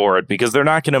fix for it, because they're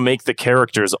not going to make the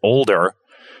characters older,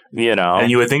 you know. And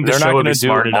you would think the show would be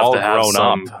smart enough to have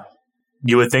some.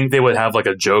 You would think they would have like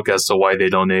a joke as to why they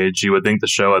don't age. You would think the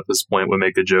show at this point would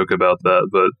make a joke about that,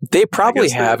 but they probably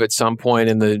have at some point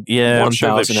in the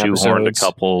 1,000 shoehorned a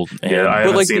couple. Yeah, I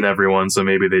haven't seen everyone, so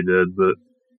maybe they did.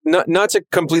 But not to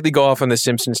completely go off on the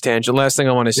Simpsons tangent. Last thing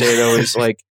I want to say though is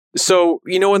like, so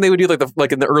you know when they would do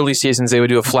like in the early seasons they would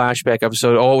do a flashback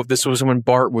episode. Oh, this was when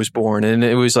Bart was born, and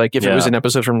it was like if it was an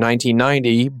episode from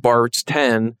 1990, Bart's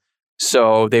 10.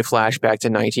 So they flash back to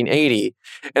 1980.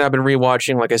 And I've been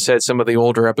rewatching, like I said, some of the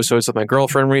older episodes with my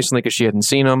girlfriend recently because she hadn't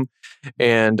seen them.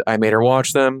 And I made her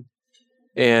watch them.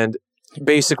 And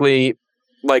basically,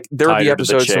 like, there would be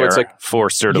episodes where it's like...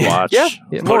 Forced her to watch. Yeah,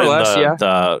 more or less,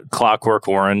 the Clockwork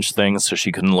Orange things so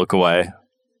she couldn't look away.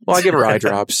 Well, I give her eye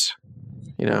drops.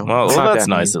 You know. Well that's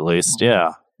nice at least,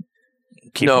 yeah.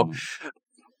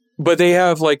 But they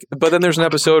have but then there's an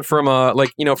episode from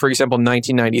for example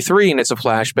 1993, and it's a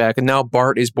flashback, and now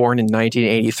Bart is born in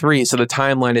 1983, so the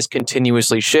timeline is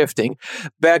continuously shifting.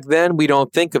 Back then we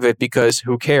don't think of it because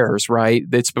who cares, right?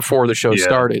 It's before the show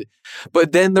started.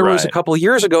 But then there was a couple of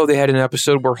years ago they had an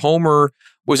episode where Homer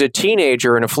was a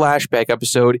teenager in a flashback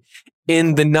episode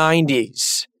in the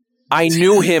 90s. I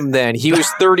knew him then. He was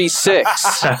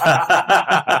 36.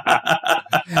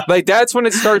 Like, that's when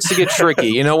it starts to get tricky,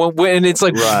 you know, when it's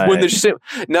like, when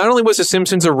not only was The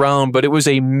Simpsons around, but it was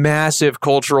a massive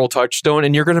cultural touchstone,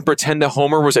 and you're going to pretend that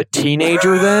Homer was a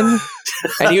teenager then?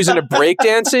 And he was into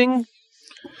breakdancing?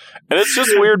 And it's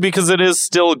just weird because it is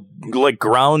still, like,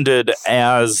 grounded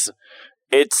as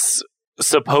it's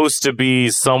supposed to be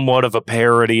somewhat of a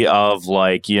parody of,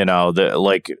 like, you know, the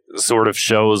like sort of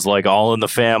shows like All in the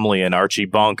Family and Archie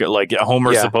Bunker. Like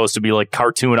Homer's supposed to be like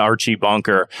cartoon Archie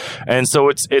Bunker, and so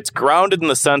it's grounded in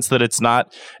the sense that it's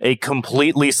not a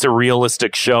completely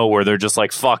surrealistic show where they're just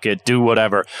like, fuck it, do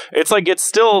whatever. It's like it's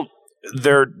still,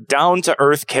 they're down to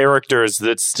earth characters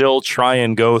that still try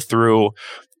and go through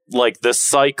like the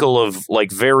cycle of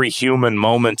like very human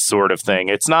moments sort of thing.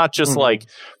 It's not just like,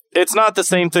 it's not the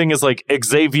same thing as like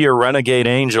Xavier Renegade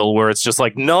Angel, where it's just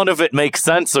like none of it makes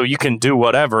sense, so you can do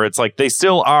whatever. It's like they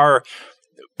still are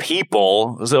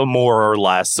people, so more or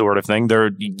less sort of thing.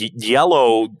 They're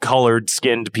yellow colored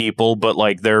skinned people, but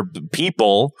like they're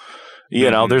people.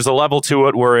 You know, there's a level to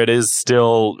it where it is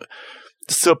still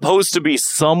supposed to be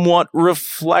somewhat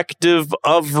reflective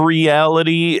of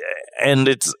reality, and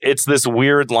it's this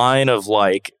weird line of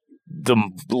like the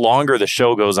longer the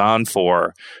show goes on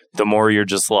for, the more you're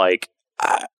just like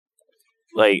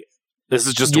this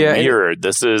is just weird.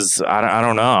 This is I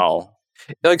don't know.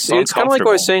 Like it's kind of like what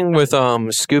I was saying with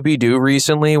Scooby-Doo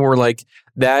recently, where like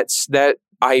that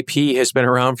IP has been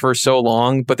around for so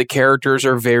long, but the characters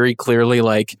are very clearly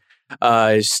like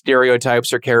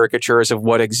stereotypes or caricatures of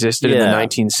what existed in the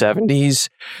 1970s.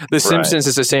 The Simpsons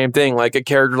is the same thing. Like a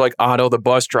character like Otto the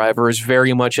bus driver is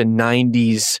very much a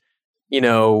 90s,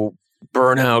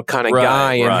 burnout kind of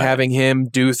guy, and having him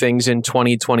do things in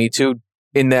 2022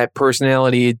 in that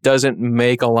personality, it doesn't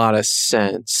make a lot of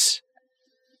sense.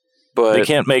 But they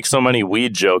can't make so many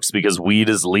weed jokes because weed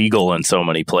is legal in so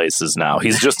many places now.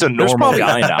 He's just a normal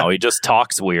guy now. He just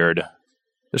talks weird.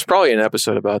 There's probably an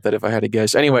episode about that if I had to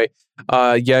guess. Anyway,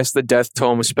 yes, the Death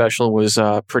Tome special was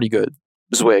pretty good.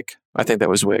 Zwick. I think that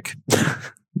was Zwick.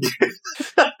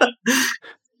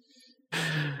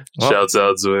 Shouts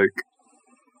out Zwick.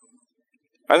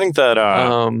 I think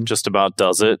that just about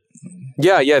does it.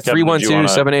 Yeah,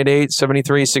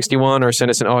 312-788-7361, or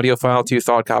send us an audio file to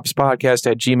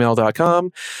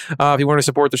thoughtcopspodcast@gmail.com. If you want to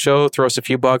support the show, throw us a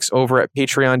few bucks over at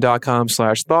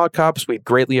patreon.com/thoughtcops. We'd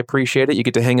greatly appreciate it. You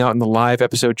get to hang out in the live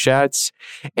episode chats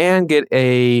and get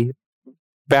a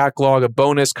backlog of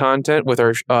bonus content with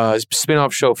our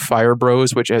spin-off show Fire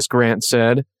Bros, which, as Grant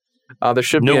said, there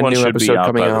should be a new episode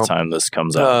coming out by the time this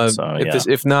comes out.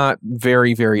 If not,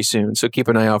 very, very soon. So keep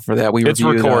an eye out for that. It's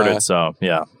recorded, so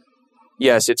yeah.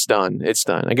 Yes, it's done. It's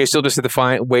done. I guess you'll just have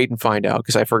to wait and find out,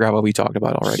 because I forgot what we talked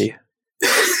about already.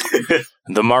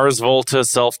 The Mars Volta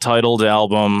self-titled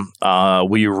album.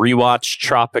 We rewatched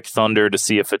Tropic Thunder to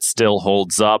see if it still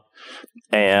holds up.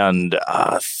 And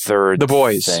third The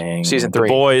Boys, thing, Season 3.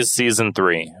 The Boys, Season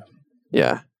 3.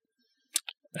 Yeah.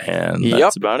 And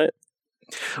that's about it.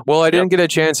 Well, I didn't get a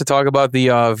chance to talk about the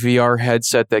VR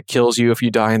headset that kills you if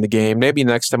you die in the game. Maybe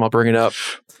next time I'll bring it up.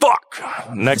 Fuck!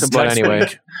 Next anyway.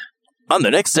 On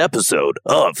the next episode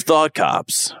of Thought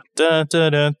Cops. This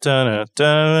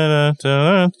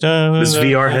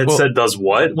VR headset does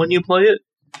what when you play it?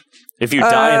 If you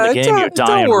die in the game, you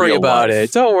die in real life. Don't worry about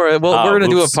it. Don't worry. Well, we're going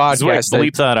to do a podcast.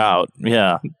 Bleep that out.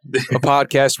 Yeah. A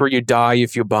podcast where you die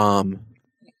if you bomb.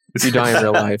 If you die in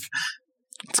real life.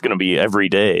 It's going to be every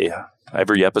day.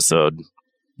 Every episode.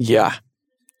 Yeah.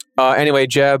 Anyway,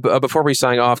 Jeb, before we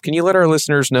sign off, can you let our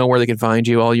listeners know where they can find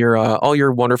you, all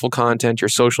your wonderful content, your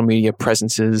social media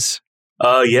presences?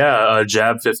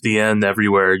 Jab50N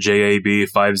everywhere,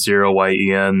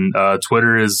 JAB50YEN.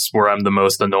 Twitter is where I'm the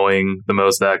most annoying, the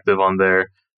most active on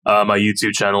there. My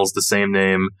YouTube channel is the same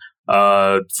name.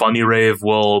 Funny Rave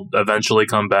will eventually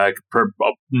come back,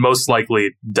 most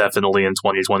likely, definitely in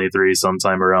 2023,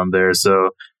 sometime around there.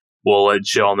 So we'll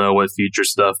let y'all know what future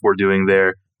stuff we're doing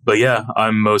there. But yeah,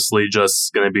 I'm mostly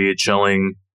just going to be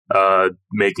chilling,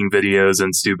 making videos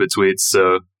and stupid tweets.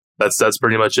 So that's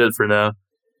pretty much it for now.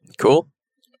 Cool.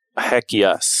 Heck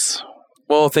yes.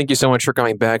 Well, thank you so much for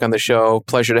coming back on the show.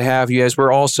 Pleasure to have you, as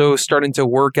we're also starting to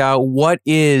work out what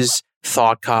is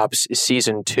Thought Cops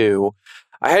Season 2.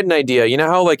 I had an idea. You know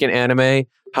how, like in anime,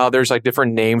 how there's like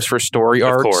different names for story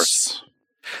arcs? Of course.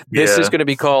 This is going to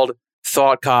be called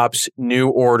Thought Cops New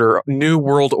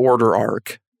World Order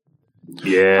Arc.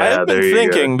 Yeah, I've been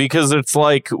thinking, because it's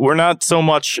like we're not so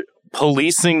much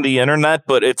policing the internet,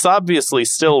 but it's obviously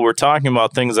still, we're talking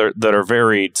about things that are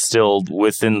very still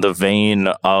within the vein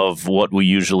of what we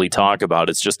usually talk about.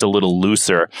 It's just a little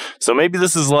looser. So maybe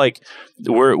this is like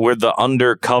we're the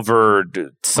undercover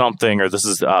something, or this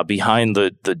is behind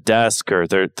the desk, or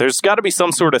there's got to be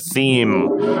some sort of theme.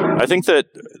 I think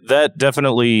that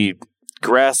definitely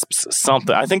grasps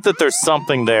something. I think that there's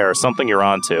something there, something you're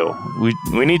onto.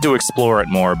 We need to explore it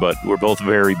more, but we're both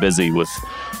very busy with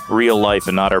real life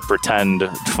and not our pretend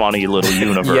funny little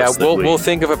universe. Yeah, we'll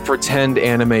think of a pretend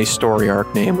anime story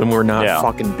arc name when we're not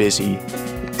fucking busy.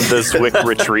 The Zwick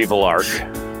retrieval arc.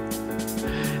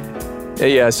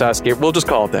 Yeah, Sasuke. We'll just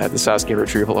call it that, the Sasuke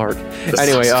retrieval arc.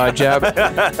 Anyway, Jab.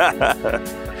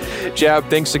 Jab,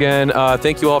 thanks again.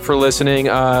 Thank you all for listening.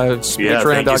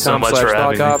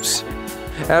 Patreon.com/thoughtcops.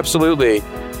 Absolutely.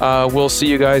 We'll see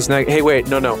you guys next. Hey, wait,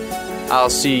 no.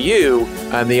 I'll see you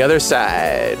on the other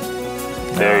side.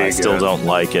 I still don't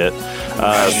like it.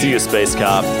 See you, Space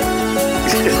Cop.